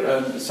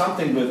here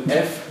something with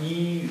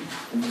V,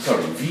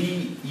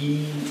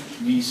 E,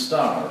 V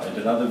star, and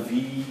another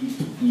V,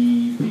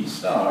 E, V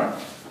star.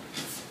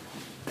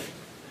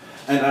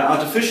 And I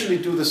artificially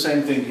do the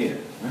same thing here.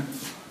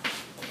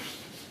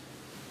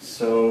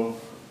 So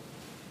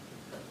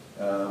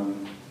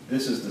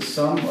this is the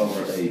sum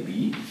over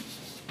AB,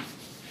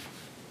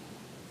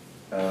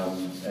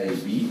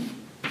 AB.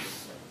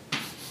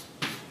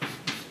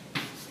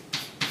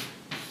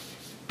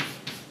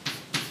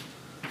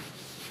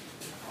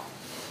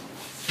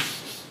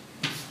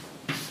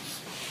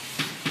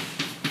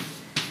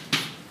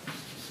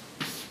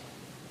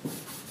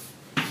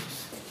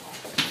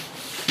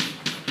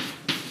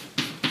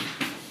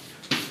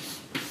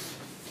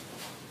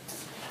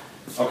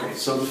 Okay,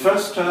 so the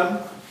first term,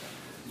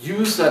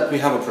 use that we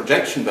have a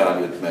projection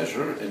valued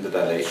measure in the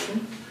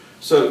dilation.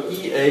 So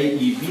EA,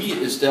 EB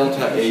is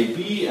delta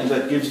AB, and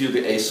that gives you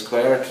the A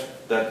squared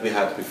that we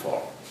had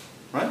before,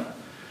 right?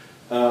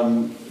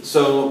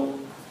 So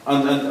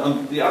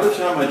on the other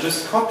term I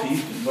just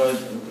copied by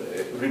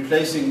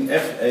replacing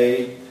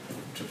FA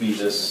to be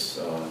this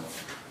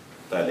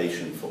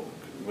dilation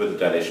with the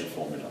dilation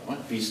formula, right?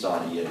 V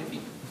star EAB.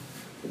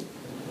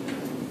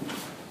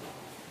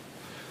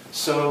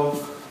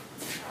 So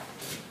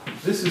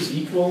this is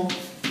equal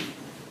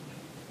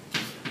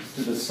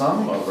to the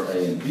sum over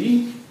A and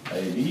B,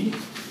 AB,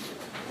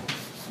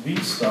 V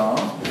star,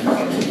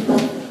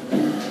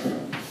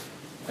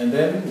 and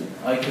then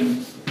I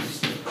can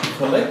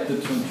collect the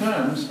two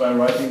terms by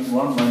writing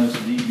 1 minus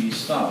VB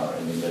star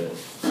in the middle.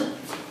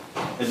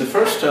 In the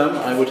first term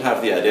I would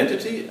have the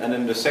identity, and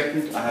in the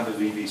second I have a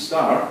VB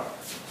star,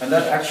 and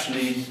that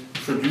actually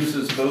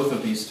produces both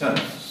of these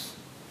terms.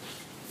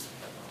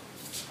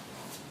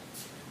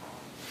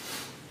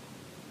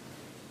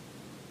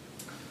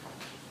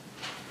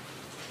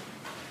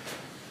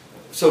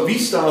 So V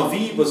star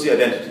V was the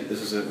identity.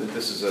 This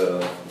is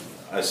a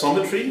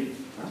isometry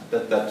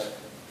that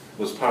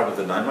was part of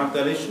the Naimark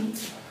dilation.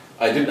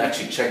 I didn't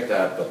actually check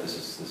that, but this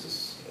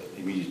is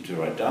immediate to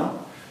write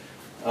down.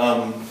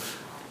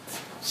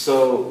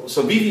 So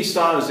VV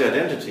star is the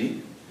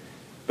identity,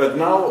 but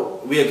now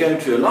we are going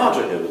to a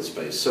larger Hilbert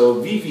space. So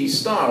VV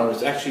star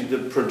is actually the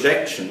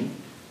projection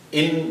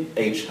in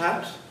H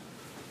hat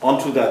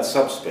onto that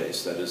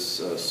subspace that is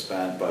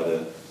spanned by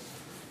the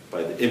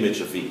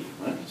image of V.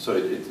 Right? So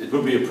it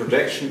will be a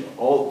projection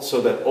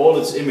so that all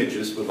its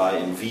images will lie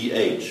in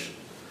VH,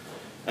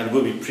 and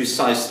will be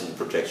precisely the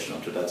projection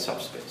onto that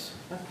subspace.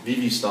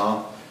 VV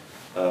star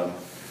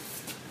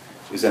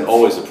is then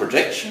always a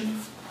projection,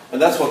 and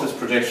that's what this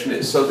projection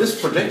is. So this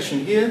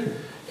projection here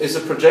is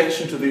a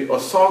projection to the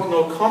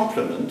orthogonal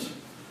complement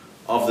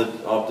of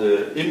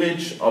the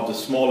image of the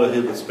smaller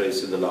Hilbert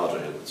space in the larger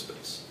Hilbert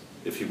space,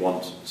 if you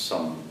want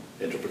some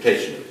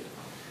interpretation of it.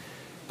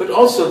 But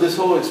also this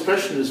whole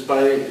expression is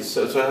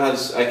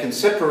I can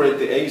separate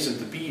the A's and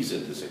the B's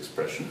in this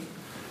expression.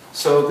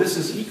 So this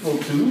is equal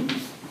to,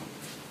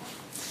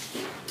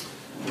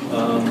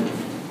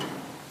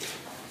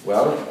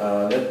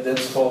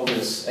 let's call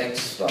this X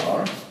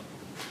star,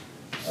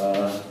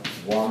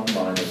 1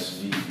 minus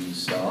VB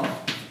star,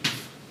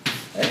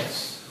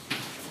 X,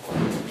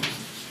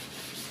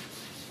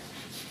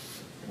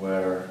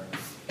 where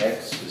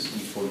X is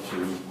equal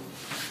to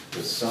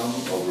the sum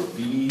over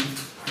B,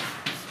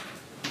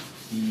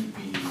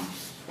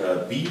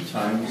 B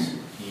times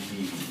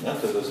EBV.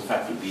 So there's a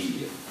factor B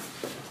here.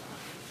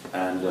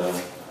 And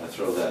I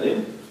throw that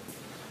in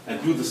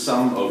and do the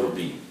sum over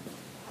B.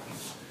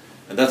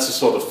 And that's the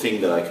sort of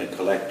thing that I can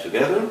collect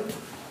together.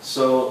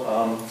 So,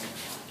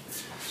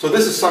 so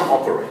this is some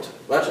operator.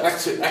 But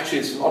actually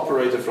it's an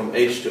operator from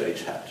H to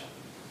H hat.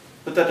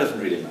 But that doesn't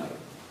really matter.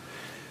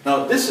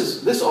 Now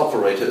this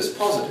operator is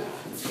positive.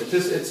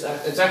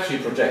 It's actually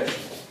a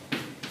projection.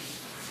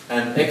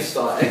 And X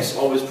star X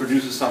always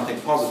produces something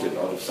positive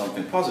out of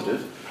something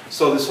positive.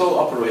 So this whole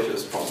operator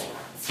is positive.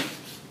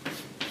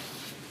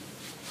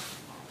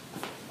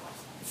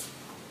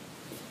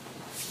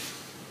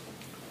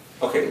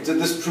 Okay,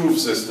 this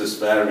proves this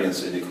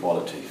variance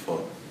inequality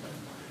for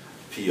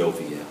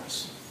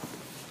POVMs.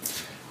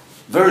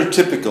 Very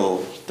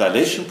typical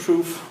dilation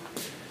proof.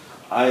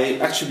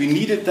 we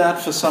needed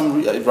that for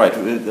some right.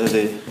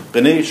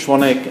 René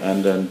Schwanneck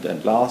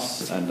and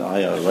Lars and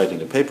I are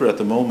writing a paper at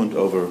the moment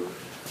over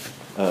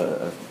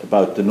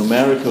about the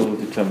numerical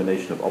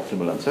determination of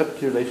optimal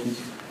uncertainty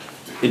relations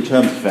in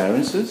terms of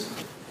variances.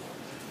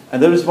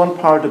 And there is one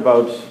part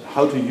about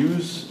how to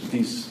use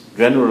these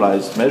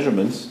generalized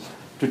measurements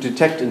to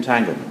detect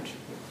entanglement.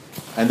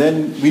 And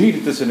then we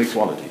needed this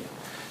inequality.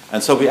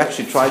 And so we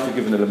actually tried to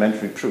give an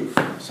elementary proof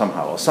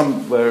somehow, or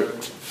somewhere,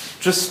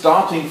 just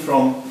starting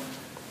from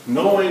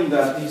knowing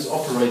that these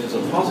operators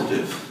are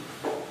positive.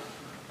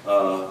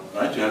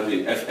 Right? You have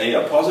the FA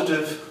are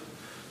positive.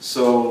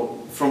 So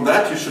from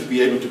that you should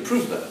be able to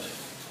prove that.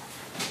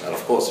 Well,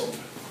 of course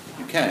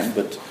you can,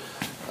 but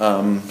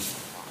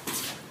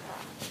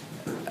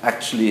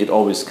actually it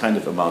always kind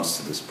of amounts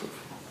to this proof.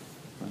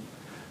 Right?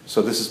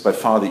 So this is by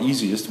far the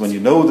easiest. When you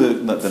know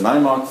the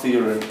Naimark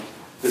theorem,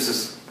 this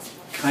is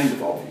kind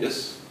of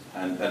obvious,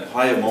 and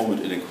higher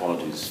moment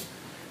inequalities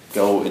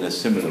go in a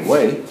similar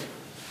way.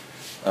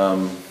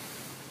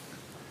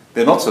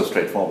 They're not so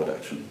straightforward,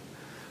 actually,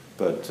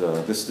 but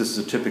this is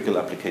a typical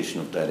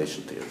application of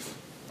dilation theory.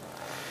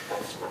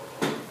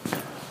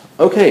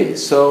 Okay,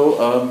 so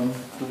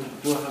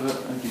do I have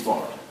an empty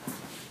board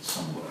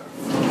somewhere?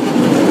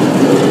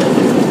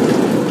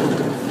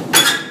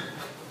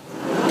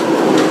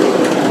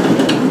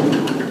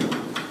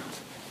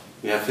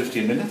 We have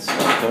 15 minutes,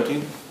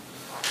 13.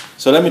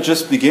 So let me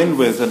just begin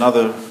with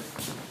another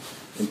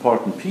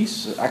important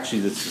piece.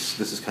 Actually, this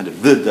is kind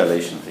of the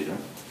dilation theorem.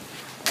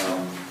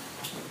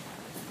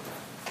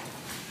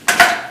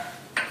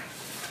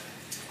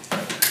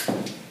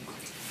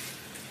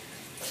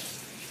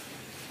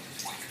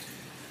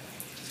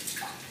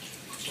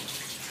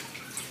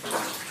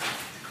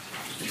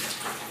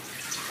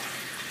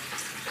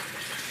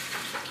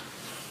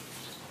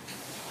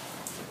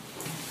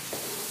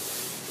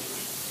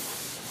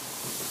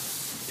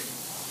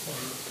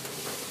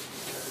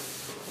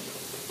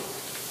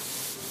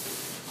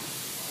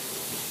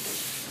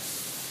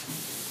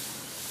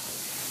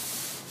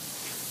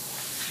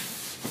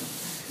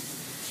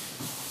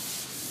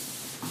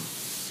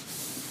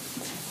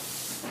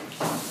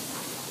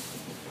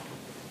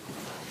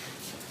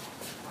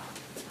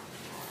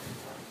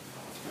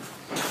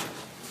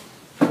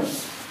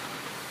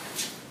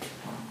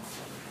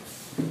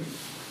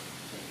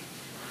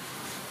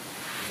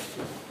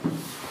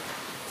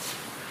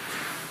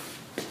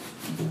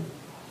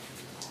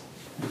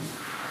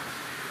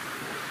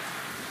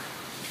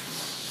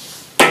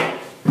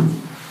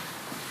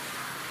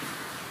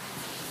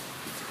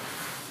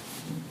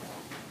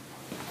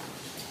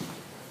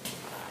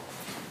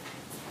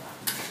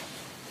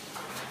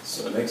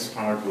 So the next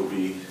part will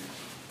be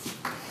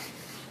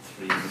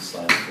 3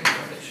 slides for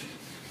dilation.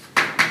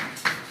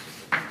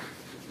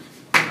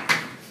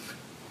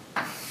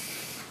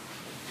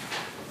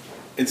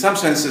 In some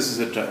sense, this is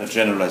a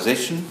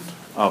generalization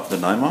of the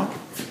Naimark,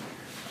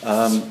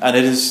 and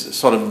it is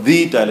sort of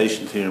the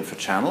dilation theorem for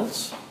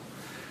channels.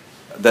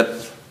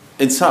 That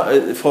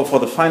for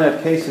the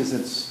finite cases,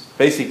 it's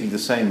basically the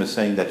same as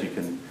saying that you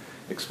can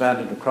expand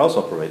into Krauss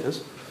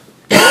operators.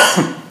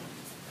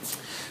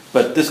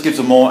 But this gives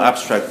a more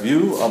abstract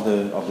view of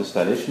this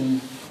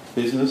dilation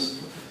business,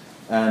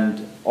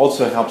 and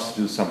also helps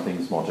to do some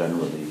things more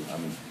generally.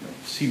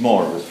 See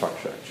more of the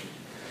structure, actually.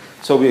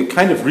 So we're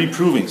kind of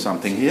reproving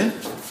something here.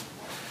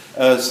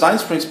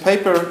 Stinespring's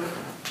paper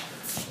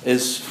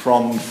is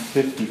from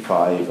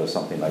 55 or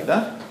something like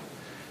that,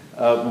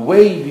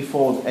 way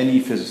before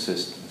any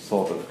physicist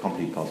thought of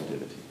complete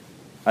positivity.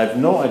 I have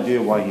no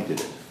idea why he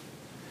did it.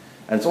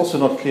 And it's also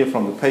not clear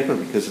from the paper,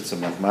 because it's a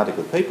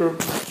mathematical paper,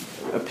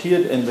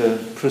 appeared in the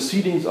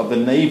Proceedings of the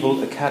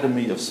Naval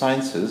Academy of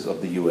Sciences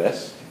of the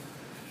US.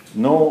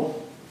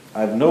 I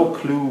have no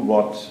clue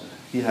what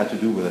he had to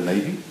do with the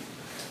Navy,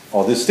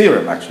 or this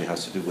theorem actually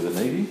has to do with the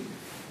Navy.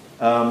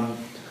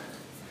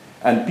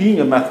 And being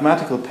a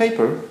mathematical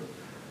paper,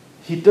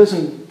 he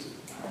doesn't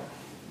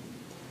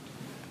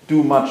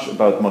do much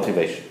about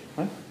motivation.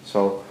 Right?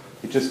 So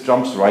he just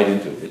jumps right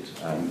into it,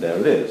 and there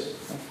it is.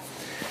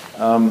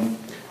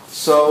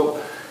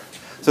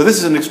 So this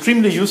is an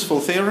extremely useful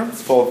theorem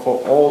for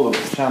all of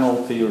the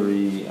channel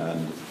theory,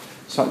 and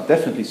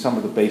definitely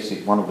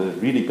one of the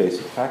really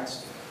basic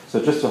facts.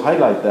 So just to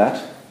highlight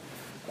that,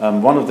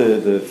 one of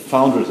the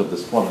founders of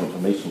this quantum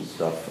information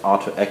stuff,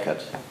 Arthur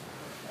Eckert,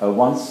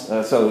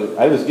 so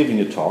I was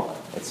giving a talk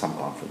at some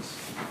conference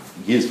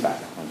years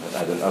back.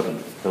 I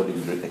don't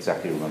even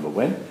exactly remember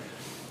when.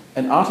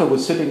 And Arthur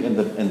was sitting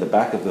in the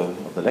back of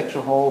the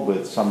lecture hall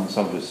with some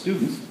of his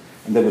students,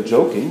 and they were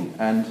joking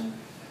and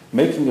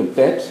making a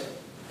bet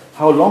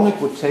how long it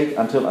would take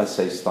until I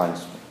say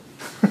Stinespring.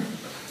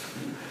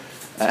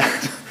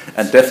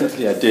 and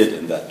definitely I did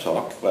in that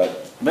talk,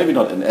 but maybe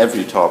not in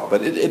every talk,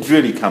 but it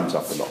really comes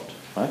up a lot.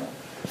 Right?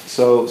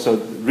 So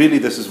really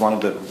this is one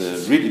of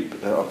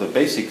the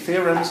basic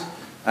theorems,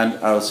 and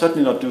I'll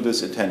certainly not do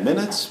this in 10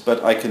 minutes,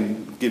 but I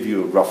can give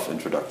you a rough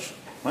introduction.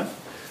 Right?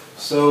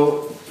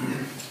 So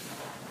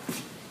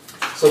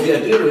the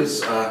idea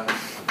is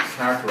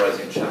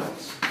characterizing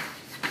channels.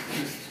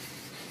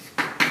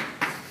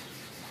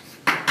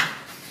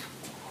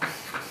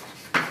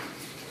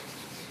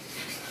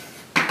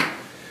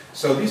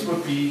 So these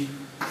would be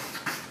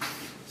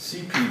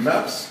CP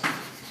maps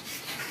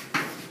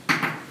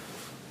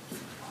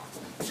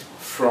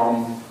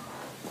from,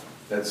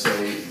 let's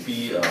say,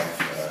 B of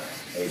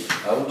H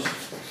out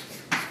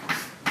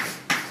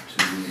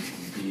to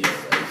B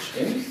of H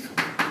in.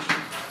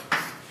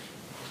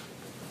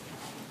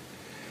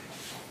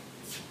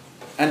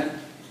 And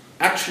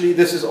actually,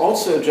 this is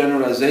also a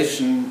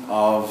generalization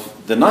of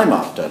the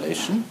Naimark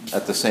dilation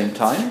at the same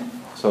time.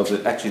 So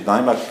that actually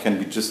Naimark can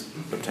be just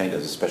obtained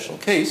as a special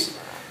case.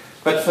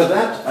 But for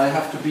that, I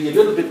have to be a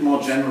little bit more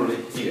generally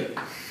here.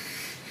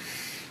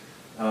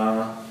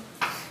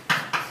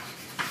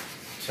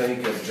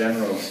 Take a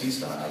general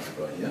C-star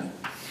algebra here.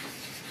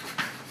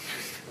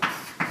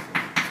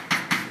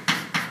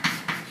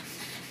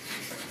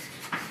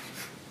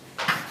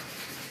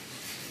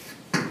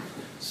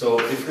 So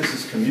if this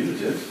is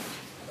commutative,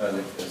 and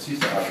if the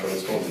C-star algebra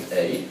is called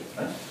A,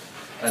 right?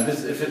 And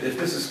this, if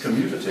this is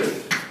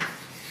commutative,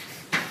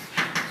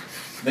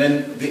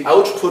 then the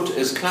output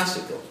is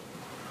classical.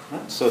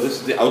 Right? So this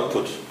is the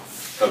output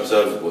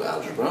observable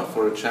algebra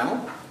for a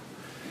channel.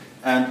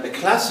 And a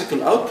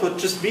classical output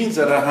just means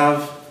that I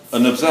have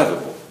an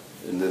observable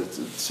in the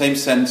same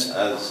sense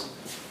as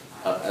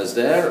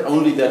there,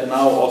 only that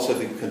now also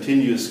the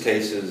continuous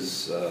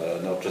cases,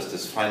 not just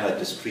this finite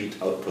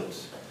discrete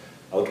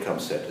outcome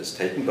set is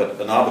taken, but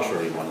an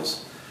arbitrary one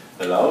is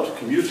allowed.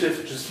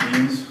 Commutative just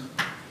means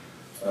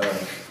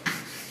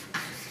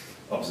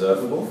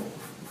observable.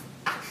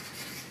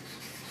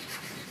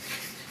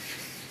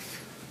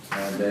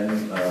 And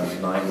then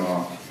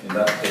Naimark, in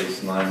that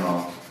case,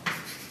 Naimark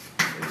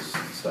is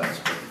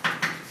Stinespring.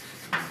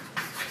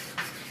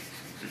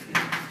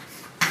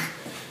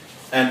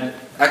 And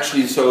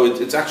actually, so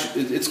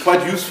it's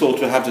quite useful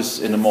to have this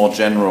in this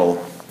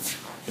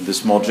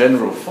more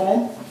general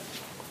form.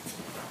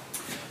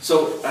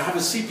 So I have a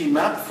CP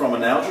map from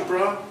an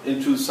algebra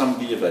into some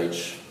B of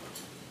H,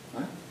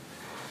 right?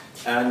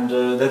 And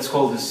let's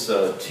call this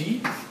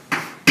T.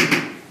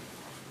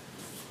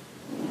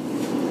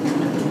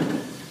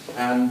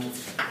 And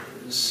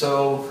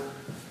so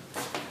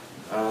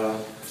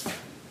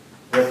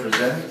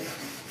represent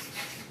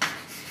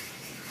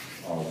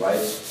or write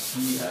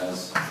T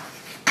as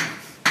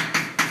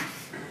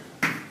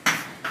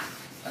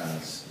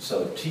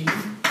so T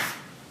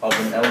of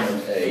an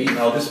element A.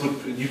 Now this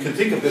you can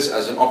think of this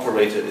as an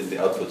operator in the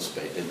output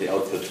space, in the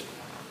output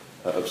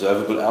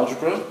observable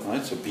algebra,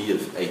 right? So B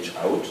of H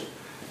out.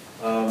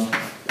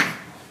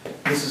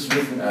 This is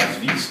written as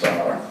V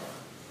star.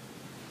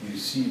 You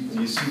see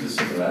the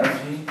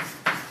similarity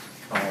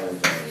of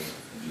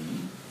V,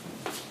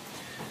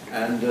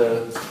 and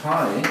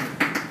pi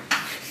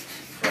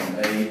from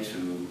A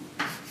to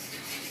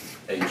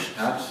H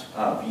hat.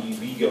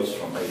 V goes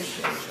from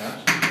H to H hat.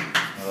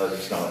 That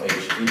is now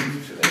H in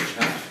to H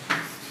hat.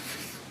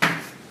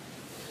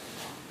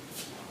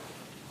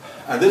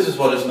 And this is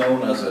what is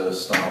known as a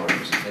star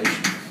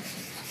representation.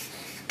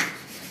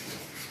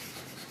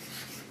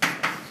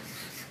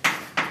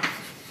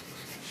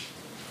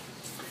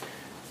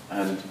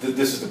 And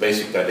this is the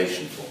basic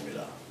dilation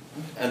formula.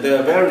 And there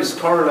are various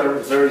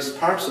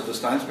parts of the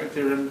Stinespring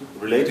theorem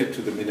related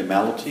to the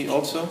minimality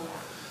also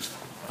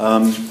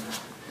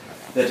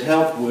that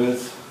help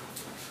with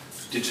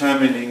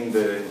determining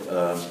the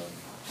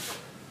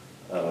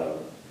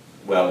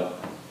well,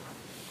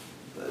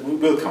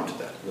 we'll come to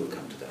that. We'll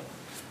come to that.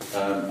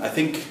 I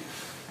think.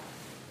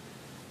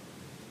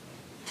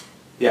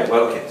 Yeah.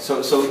 Well. Okay.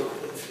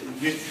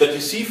 But you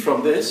see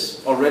from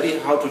this already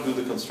how to do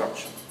the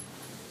construction.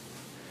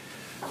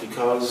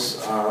 Because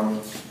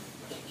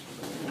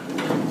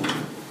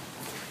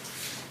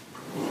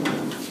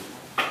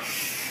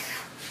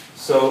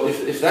so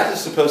if that is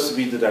supposed to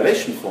be the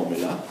dilation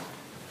formula,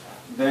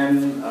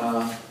 then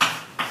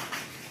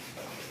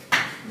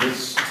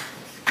this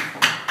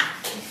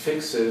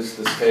fixes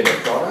the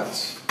scalar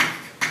products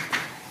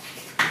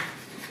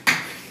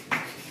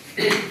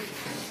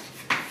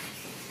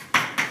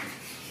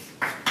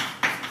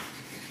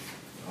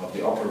of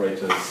the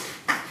operators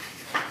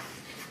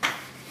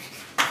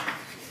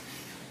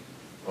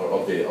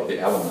of the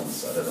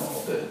elements, I don't know,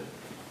 of the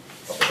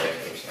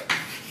vectors.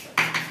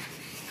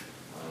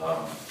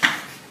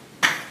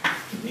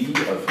 V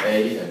of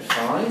A and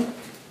phi.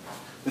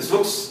 This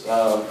looks,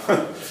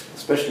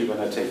 especially when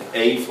I take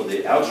A for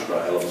the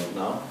algebra element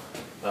now,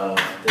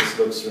 this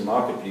looks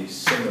remarkably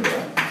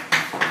similar.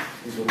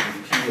 This would be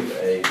P of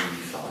A, V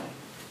phi.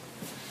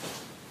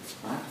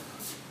 Right?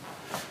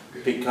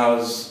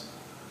 Because,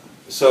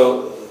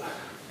 so,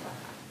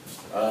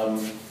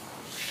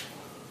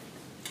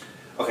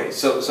 okay,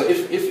 so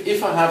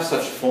if I have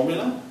such a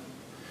formula,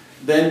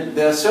 then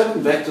there are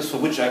certain vectors for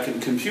which I can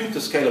compute the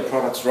scalar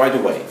products right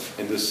away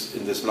in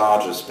this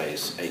larger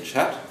space, H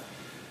hat,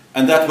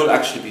 and that will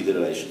actually be the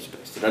dilation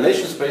space. The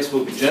dilation space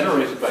will be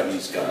generated by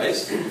these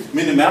guys.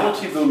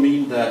 Minimality will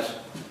mean that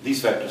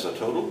these vectors are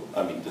total,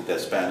 I mean that their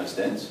span is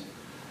dense.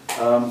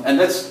 And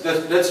let's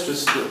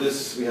just,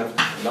 we have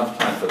enough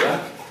time for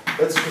that.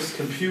 Let's just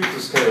compute the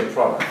scalar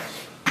product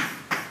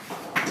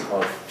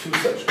of two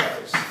such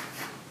guys.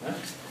 Yeah?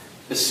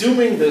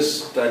 assuming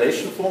this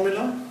dilation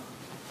formula,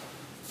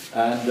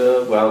 and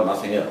well,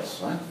 nothing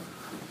else, right?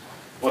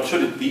 What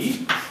should it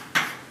be?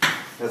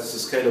 That's the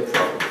scalar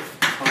product of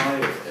pi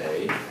of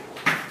A,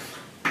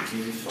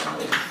 d phi,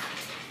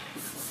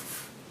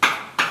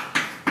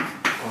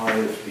 pi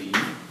of B,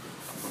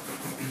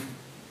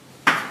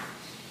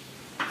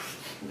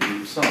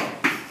 v psi.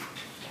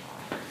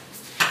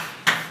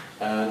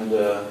 And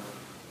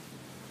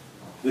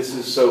this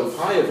is, so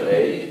pi of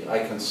A,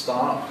 I can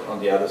start on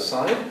the other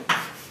side.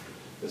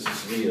 This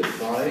is v of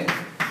phi.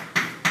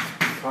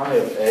 Pi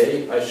of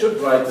A, I should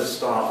write the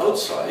star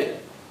outside,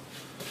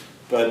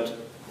 but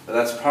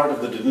that's part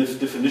of the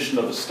definition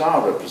of a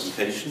star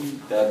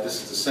representation, that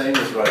this is the same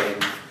as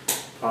writing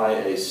pi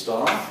A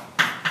star.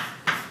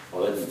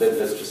 Well,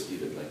 let's just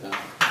leave it like that.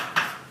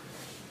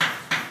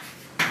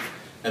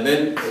 And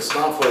then a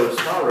star for a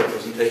star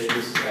representation,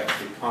 this is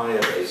actually pi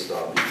of A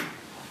star B.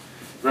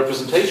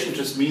 Representation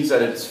just means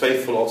that it's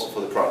faithful also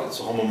for the product. It's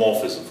a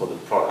homomorphism for the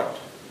product.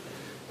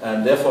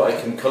 And therefore I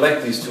can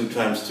collect these two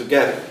terms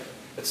together.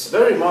 It's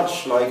very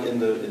much like in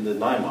the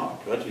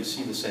Naimark, right? You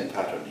see the same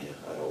pattern here,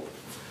 I hope.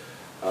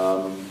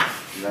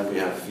 And then we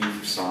have v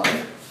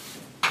psi.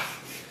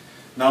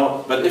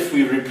 Now, but if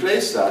we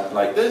replace that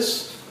like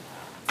this,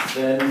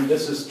 then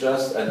this is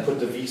just, and put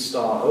the v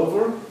star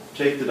over,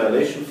 take the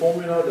dilation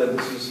formula, then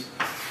this is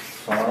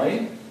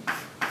phi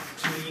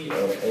t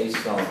of A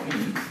star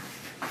B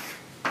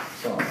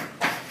psi.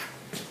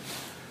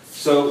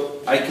 So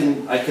I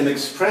can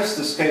express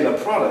the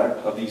scalar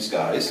product of these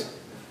guys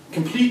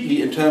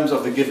completely in terms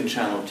of the given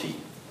channel T.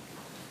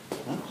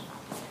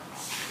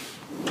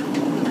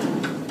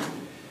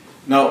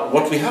 Now,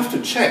 what we have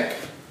to check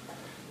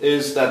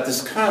is that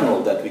this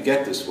kernel that we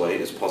get this way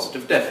is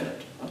positive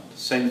definite.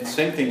 Same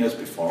thing as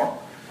before.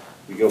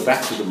 We go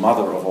back to the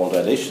mother of all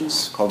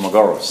dilations,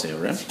 Kolmogorov's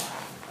theorem.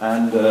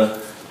 And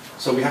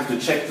so we have to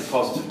check the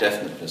positive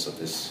definiteness of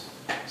this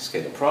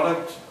scalar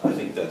product. I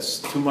think that's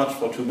too much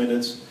for 2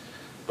 minutes,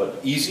 but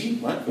easy,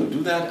 right? We'll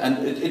do that.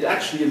 And it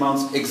actually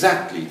amounts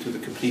exactly to the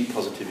complete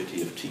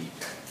positivity of T.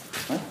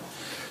 Right?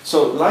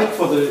 So like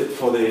for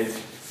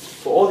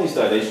all these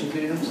dilation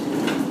theorems,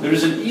 there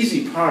is an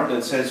easy part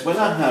that says when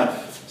I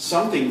have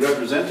something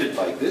represented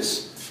like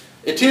this,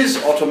 it is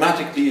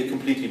automatically a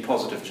completely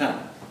positive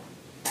channel.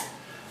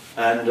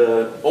 And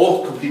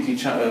all completely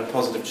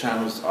positive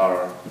channels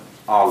are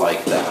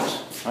like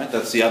that. Right?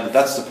 That's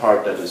the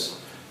part that is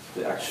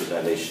the actual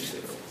dilation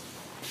theorem.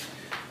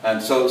 And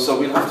so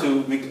we'll have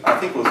to. I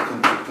think we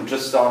can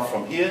just start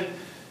from here.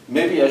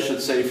 Maybe I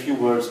should say a few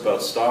words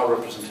about star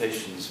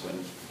representations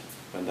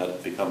when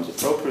that becomes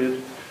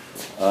appropriate.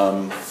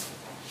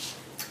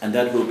 And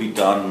that will be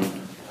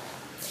done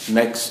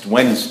next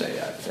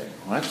Wednesday, I think.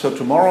 Right? So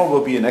tomorrow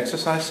will be an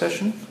exercise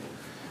session.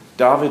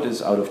 David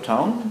is out of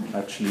town,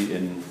 actually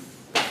in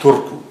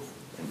Turku,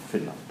 in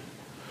Finland.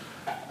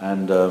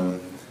 And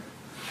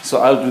so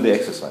I'll do the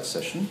exercise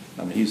session.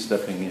 I mean, he's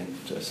stepping in,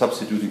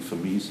 substituting for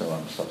me, so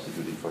I'm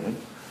substituting for him.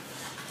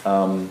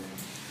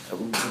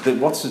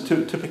 What's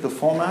the typical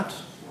format?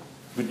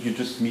 Would you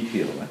just meet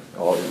here, right?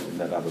 Or in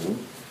that other room?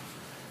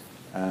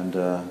 And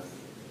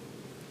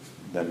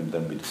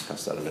then we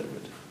discuss that a little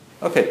bit.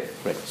 Okay,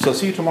 great. So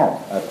see you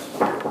tomorrow at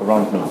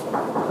around noon.